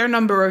there's a fair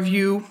number of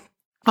you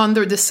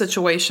under this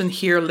situation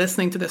here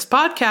listening to this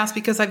podcast,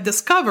 because I've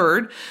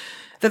discovered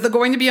that the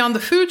Going to Beyond the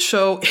Food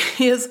Show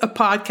is a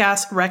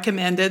podcast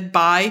recommended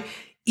by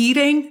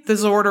eating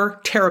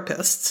disorder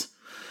therapists,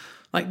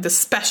 like the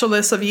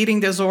specialists of eating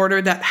disorder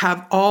that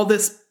have all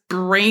this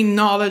brain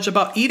knowledge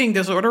about eating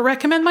disorder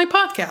recommend my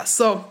podcast.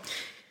 So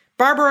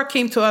Barbara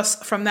came to us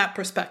from that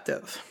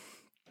perspective.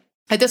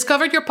 I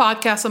discovered your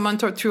podcast a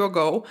month or 2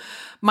 ago.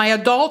 My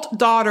adult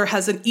daughter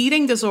has an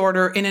eating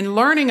disorder, and in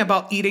learning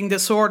about eating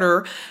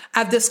disorder,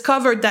 I've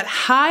discovered that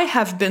I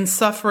have been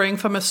suffering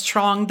from a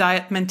strong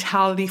diet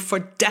mentality for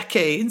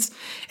decades,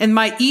 and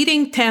my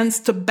eating tends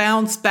to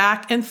bounce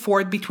back and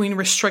forth between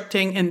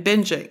restricting and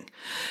binging.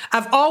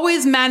 I've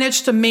always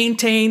managed to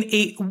maintain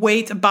a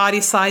weight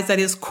body size that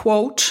is,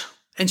 quote,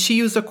 and she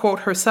used a quote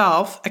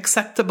herself,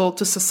 acceptable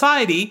to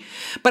society,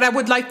 but I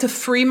would like to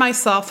free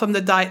myself from the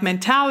diet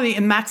mentality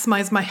and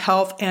maximize my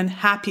health and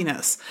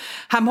happiness.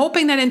 I'm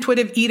hoping that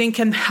intuitive eating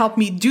can help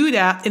me do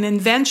that and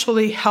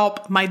eventually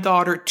help my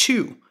daughter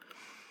too.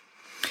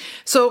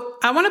 So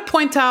I want to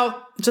point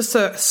out just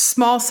a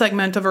small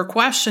segment of her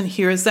question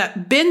here is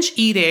that binge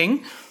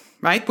eating,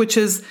 right, which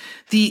is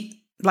the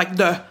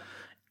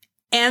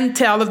end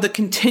tail of the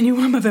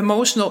continuum of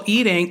emotional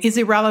eating, is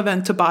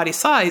irrelevant to body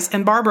size.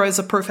 And Barbara is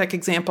a perfect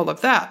example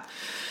of that.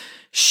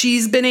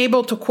 She's been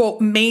able to,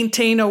 quote,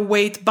 maintain a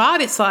weight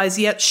body size,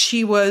 yet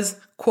she was,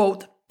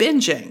 quote,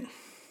 binging.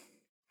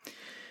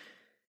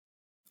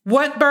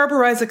 What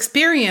Barbara is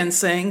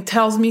experiencing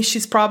tells me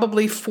she's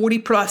probably 40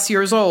 plus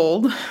years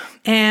old.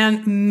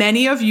 And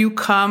many of you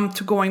come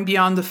to Going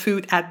Beyond the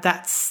Food at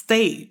that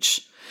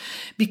stage,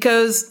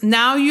 because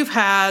now you've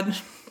had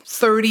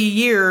 30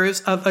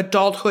 years of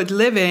adulthood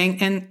living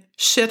and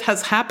shit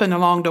has happened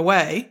along the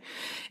way.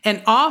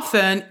 And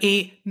often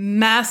a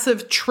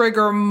massive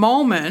trigger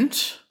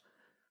moment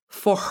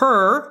for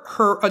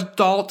her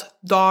adult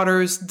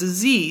daughter's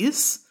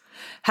disease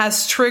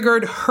has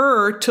triggered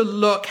her to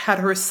look at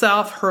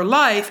herself, her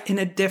life in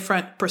a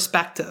different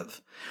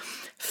perspective.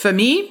 For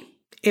me,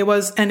 it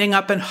was ending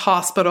up in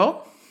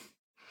hospital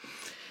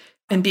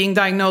and being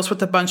diagnosed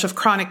with a bunch of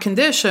chronic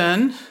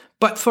condition.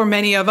 But for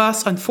many of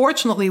us,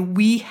 unfortunately,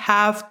 we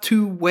have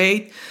to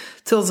wait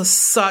till there's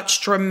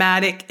such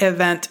dramatic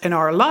event in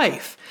our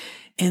life.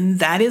 And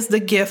that is the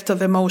gift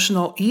of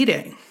emotional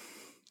eating.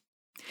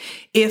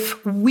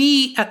 If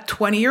we, at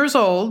 20 years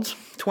old,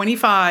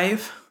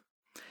 25,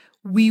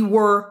 we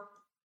were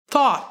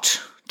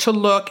taught to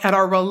look at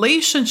our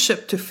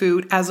relationship to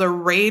food as a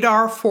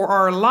radar for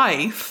our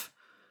life,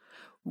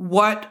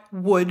 what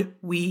would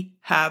we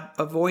have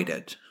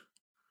avoided?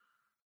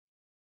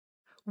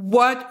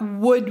 What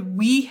would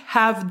we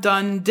have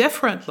done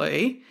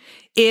differently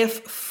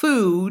if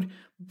food,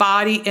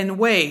 body and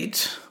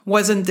weight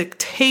wasn't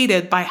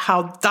dictated by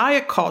how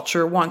diet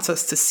culture wants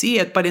us to see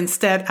it, but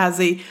instead as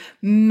a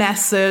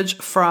message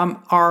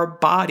from our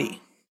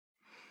body.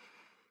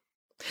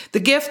 The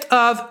gift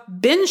of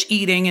binge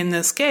eating in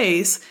this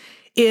case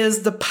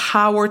is the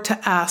power to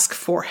ask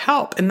for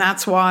help. And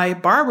that's why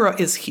Barbara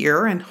is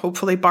here. And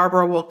hopefully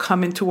Barbara will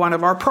come into one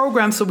of our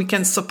programs so we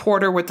can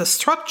support her with a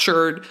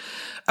structured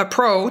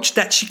approach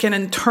that she can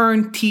in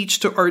turn teach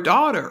to her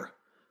daughter.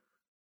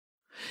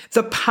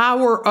 The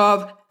power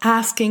of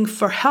asking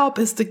for help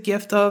is the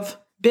gift of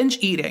binge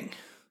eating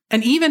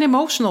and even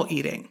emotional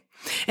eating.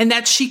 And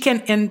that she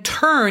can in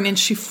turn, and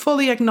she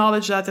fully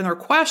acknowledged that in her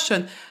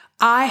question,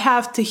 I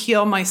have to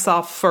heal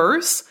myself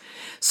first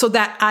so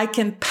that I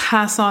can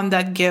pass on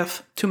that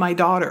gift to my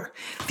daughter.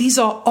 These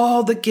are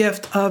all the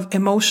gift of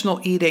emotional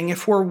eating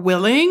if we're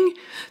willing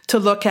to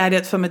look at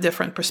it from a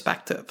different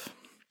perspective.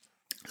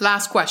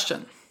 Last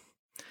question.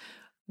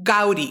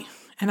 Gaudy,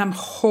 and I'm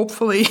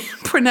hopefully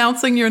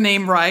pronouncing your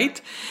name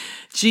right,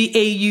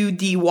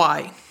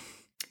 Gaudy.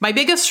 My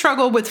biggest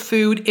struggle with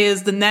food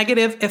is the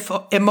negative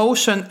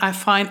emotion I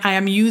find I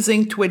am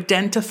using to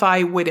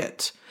identify with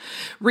it.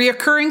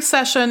 Reoccurring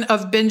sessions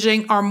of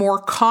binging are more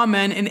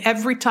common, and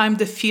every time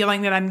the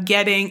feeling that I'm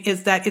getting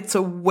is that it's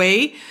a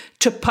way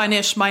to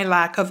punish my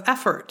lack of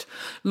effort.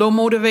 Low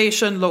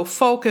motivation, low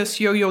focus,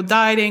 yo-yo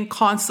dieting,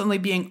 constantly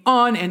being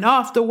on and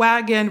off the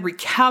wagon,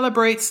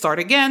 recalibrate, start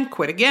again,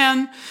 quit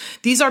again.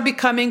 These are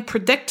becoming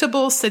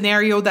predictable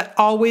scenarios that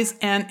always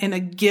end in a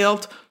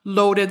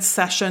guilt-loaded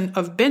session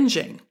of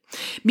binging.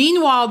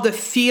 Meanwhile, the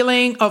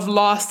feeling of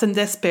loss and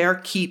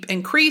despair keep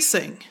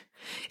increasing.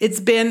 It's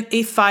been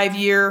a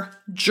 5-year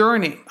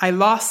journey. I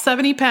lost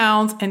 70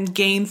 pounds and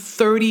gained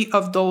 30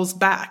 of those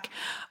back.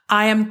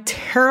 I am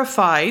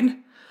terrified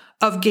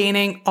of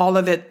gaining all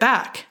of it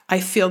back.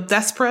 I feel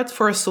desperate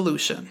for a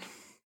solution.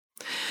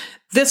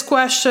 This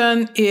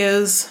question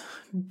is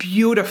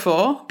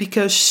beautiful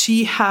because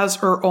she has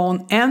her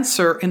own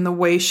answer in the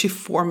way she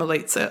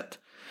formulates it.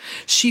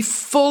 She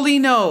fully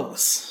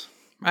knows,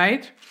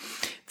 right,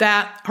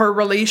 that her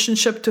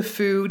relationship to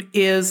food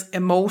is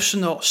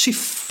emotional. She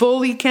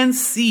fully can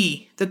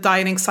see the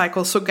dieting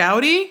cycle. So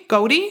Gaudy,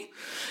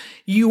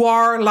 you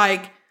are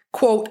like,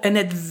 quote, an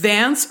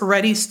advanced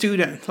ready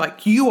student.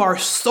 Like you are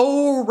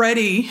so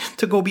ready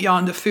to go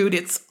beyond the food.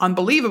 It's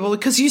unbelievable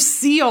because you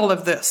see all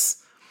of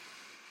this.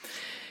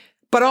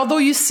 But although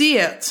you see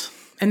it,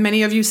 and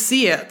many of you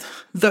see it,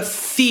 the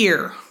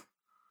fear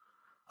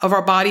of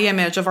our body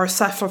image, of our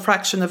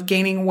self-reflection, of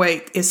gaining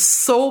weight is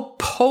so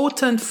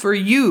potent for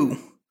you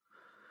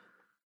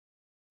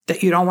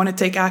that you don't want to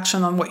take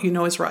action on what you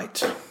know is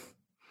right.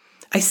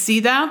 I see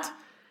that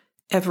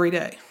every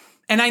day.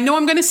 And I know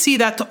I'm going to see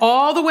that to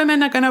all the women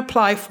that are going to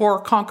apply for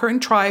Conquer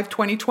and Thrive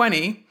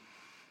 2020.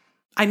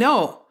 I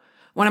know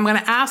when I'm going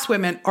to ask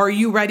women, are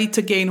you ready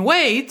to gain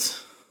weight?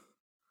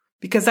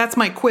 Because that's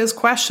my quiz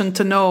question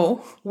to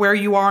know where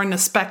you are in the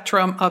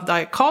spectrum of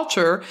diet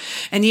culture.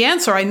 And the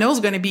answer I know is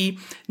going to be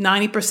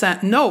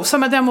 90% no.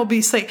 Some of them will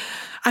be say,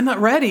 I'm not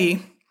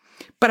ready,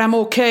 but I'm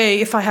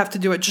okay if I have to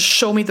do it. Just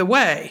show me the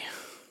way.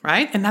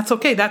 Right? And that's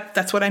okay.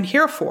 That's what I'm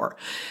here for.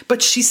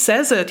 But she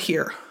says it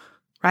here,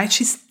 right?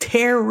 She's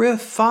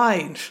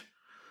terrified.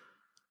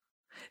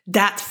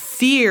 That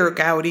fear,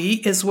 Gaudy,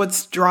 is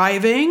what's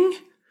driving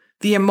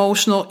the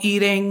emotional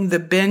eating, the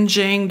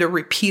binging, the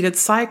repeated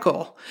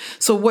cycle.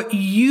 So what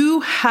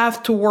you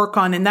have to work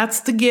on, and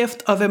that's the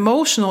gift of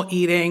emotional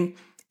eating,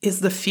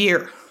 is the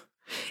fear,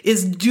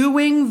 is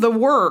doing the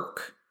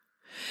work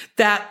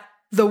that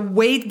the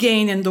weight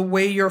gain and the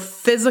way your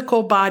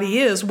physical body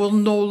is will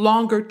no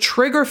longer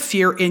trigger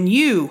fear in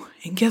you.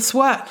 And guess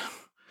what?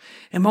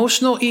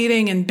 Emotional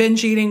eating and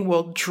binge eating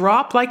will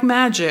drop like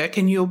magic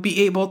and you'll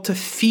be able to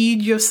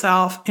feed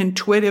yourself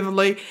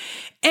intuitively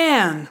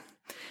and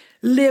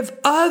live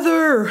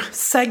other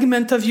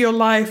segment of your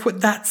life with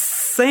that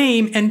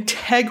same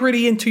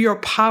integrity into your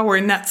power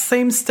and that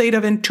same state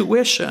of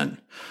intuition.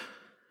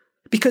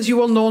 Because you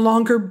will no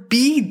longer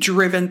be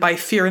driven by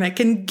fear. And I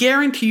can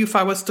guarantee you if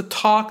I was to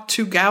talk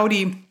to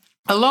Gaudy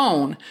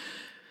alone,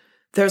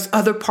 there's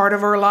other part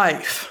of her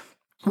life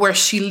where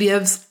she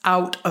lives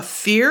out of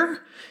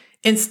fear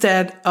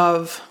instead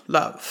of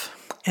love.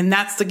 And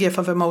that's the gift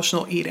of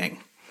emotional eating.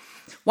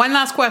 One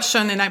last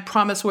question, and I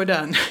promise we're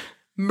done.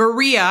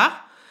 Maria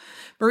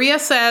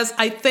says,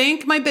 I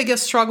think my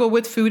biggest struggle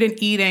with food and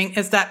eating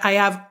is that I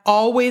have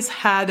always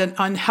had an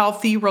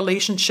unhealthy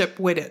relationship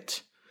with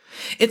it.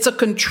 It's a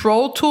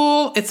control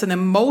tool. It's an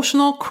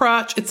emotional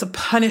crutch. It's a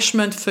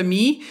punishment for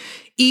me,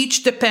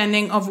 each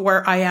depending of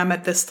where I am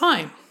at this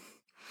time.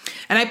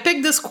 And I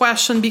picked this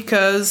question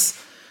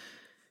because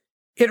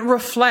it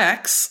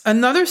reflects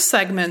another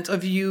segment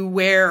of you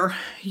where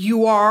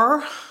you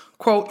are,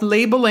 quote,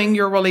 labeling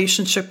your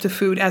relationship to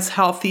food as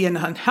healthy and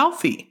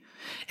unhealthy.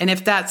 And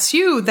if that's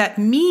you, that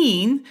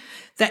means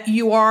that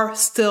you are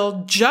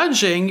still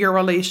judging your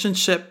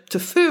relationship to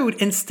food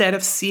instead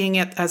of seeing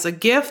it as a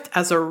gift,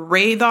 as a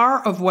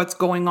radar of what's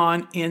going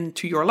on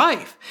into your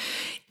life.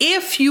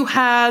 If you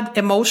had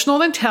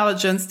emotional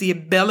intelligence, the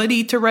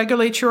ability to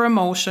regulate your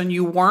emotion,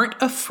 you weren't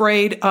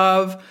afraid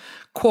of,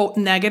 quote,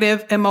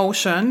 negative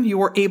emotion, you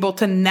were able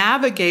to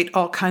navigate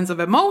all kinds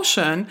of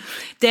emotion,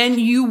 then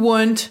you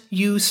wouldn't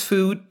use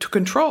food to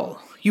control.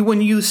 You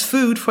wouldn't use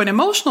food for an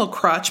emotional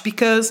crutch,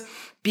 because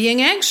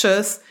being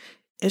anxious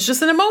is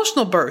just an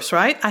emotional burst,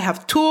 right? I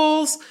have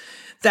tools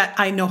that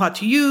I know how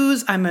to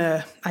use.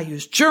 I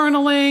use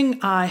journaling.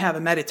 I have a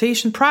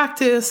meditation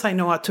practice. I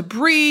know how to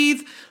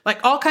breathe,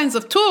 like all kinds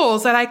of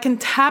tools that I can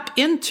tap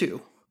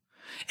into.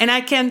 And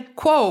I can,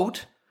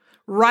 quote,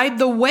 ride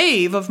the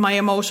wave of my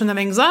emotion and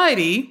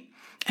anxiety,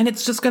 and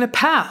it's just going to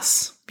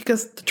pass.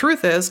 Because the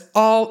truth is,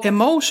 all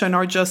emotion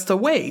are just a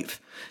wave.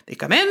 They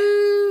come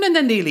in and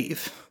then they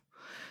leave.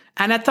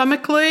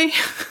 Anatomically,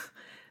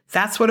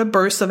 that's what a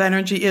burst of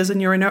energy is in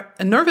your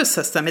nervous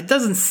system. It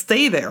doesn't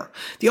stay there.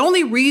 The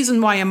only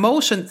reason why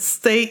emotions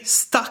stay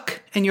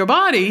stuck in your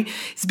body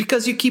is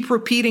because you keep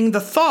repeating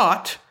the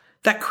thought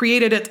that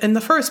created it in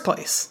the first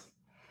place.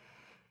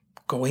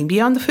 Going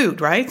beyond the food,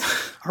 right?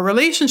 Our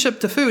relationship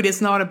to food is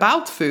not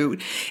about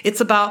food. It's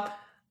about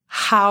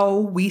how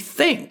we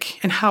think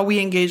and how we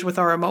engage with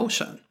our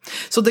emotion.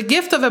 So the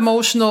gift of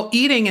emotional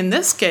eating in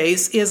this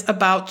case is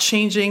about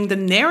changing the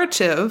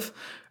narrative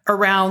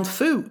around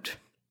food.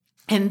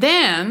 And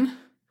then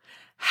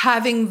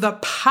having the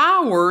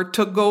power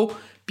to go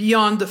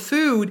beyond the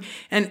food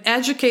and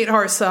educate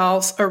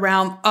ourselves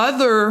around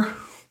other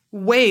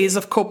ways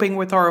of coping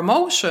with our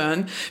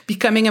emotion,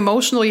 becoming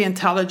emotionally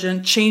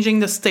intelligent, changing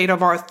the state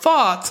of our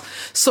thoughts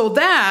so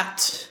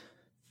that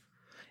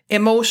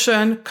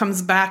emotion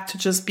comes back to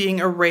just being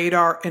a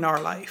radar in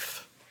our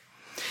life.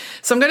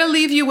 So I'm going to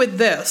leave you with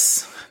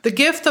this. The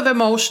gift of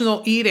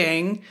emotional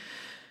eating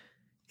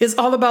is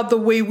all about the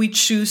way we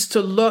choose to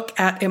look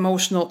at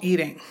emotional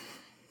eating.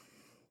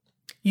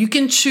 You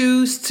can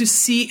choose to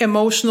see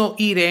emotional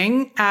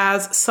eating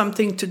as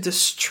something to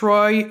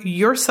destroy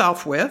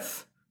yourself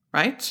with,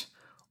 right?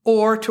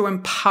 Or to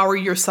empower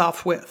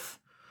yourself with.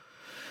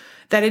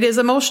 That it is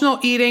emotional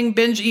eating,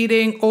 binge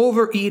eating,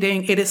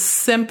 overeating. It is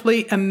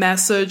simply a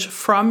message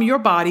from your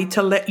body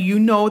to let you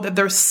know that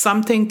there's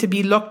something to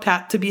be looked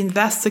at, to be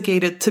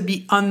investigated, to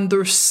be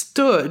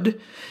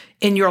understood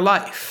in your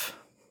life.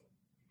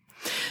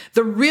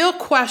 The real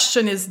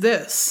question is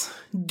this: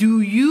 do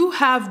you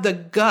have the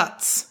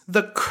guts,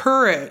 the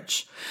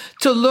courage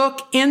to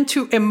look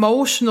into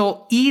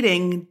emotional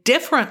eating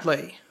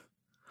differently?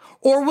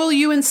 Or will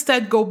you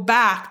instead go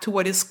back to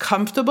what is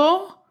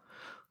comfortable,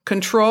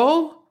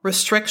 control,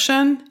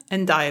 restriction,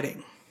 and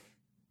dieting?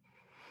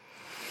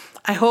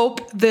 I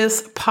hope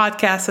this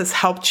podcast has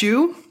helped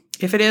you.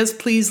 If it is,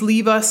 please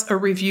leave us a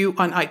review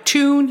on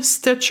iTunes,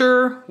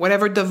 Stitcher,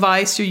 whatever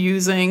device you're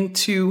using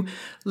to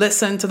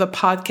listen to the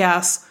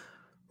podcast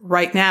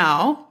right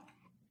now.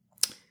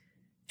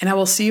 And I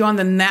will see you on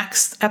the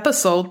next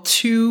episode,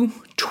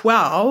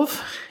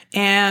 212.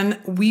 And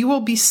we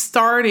will be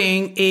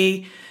starting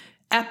a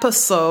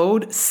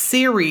episode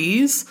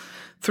series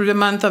through the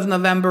month of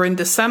November and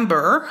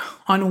December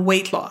on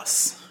weight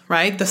loss,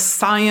 right? The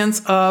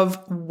science of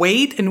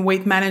weight and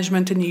weight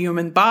management in the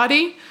human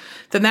body.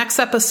 The next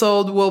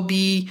episode will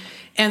be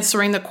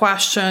answering the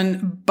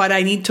question, but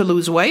I need to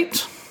lose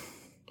weight,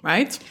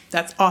 right?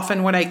 That's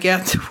often what I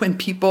get when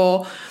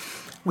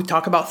we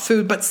talk about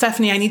food, but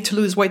Stephanie, I need to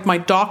lose weight. My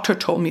doctor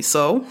told me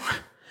so.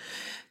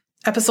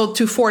 Episode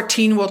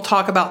 214, we'll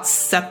talk about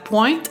set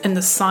point and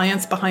the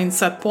science behind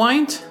set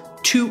point.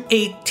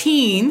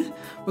 218,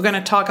 we're going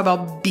to talk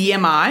about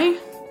BMI.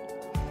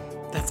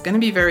 That's going to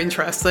be very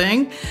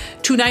interesting.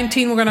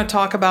 219, we're going to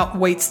talk about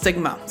weight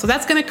stigma. So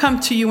that's going to come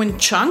to you in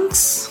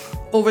chunks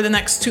over the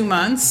next 2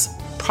 months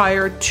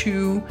prior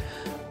to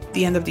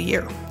the end of the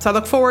year. So I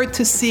look forward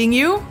to seeing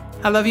you.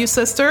 I love you,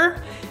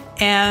 sister.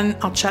 And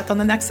I'll chat on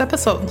the next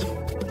episode.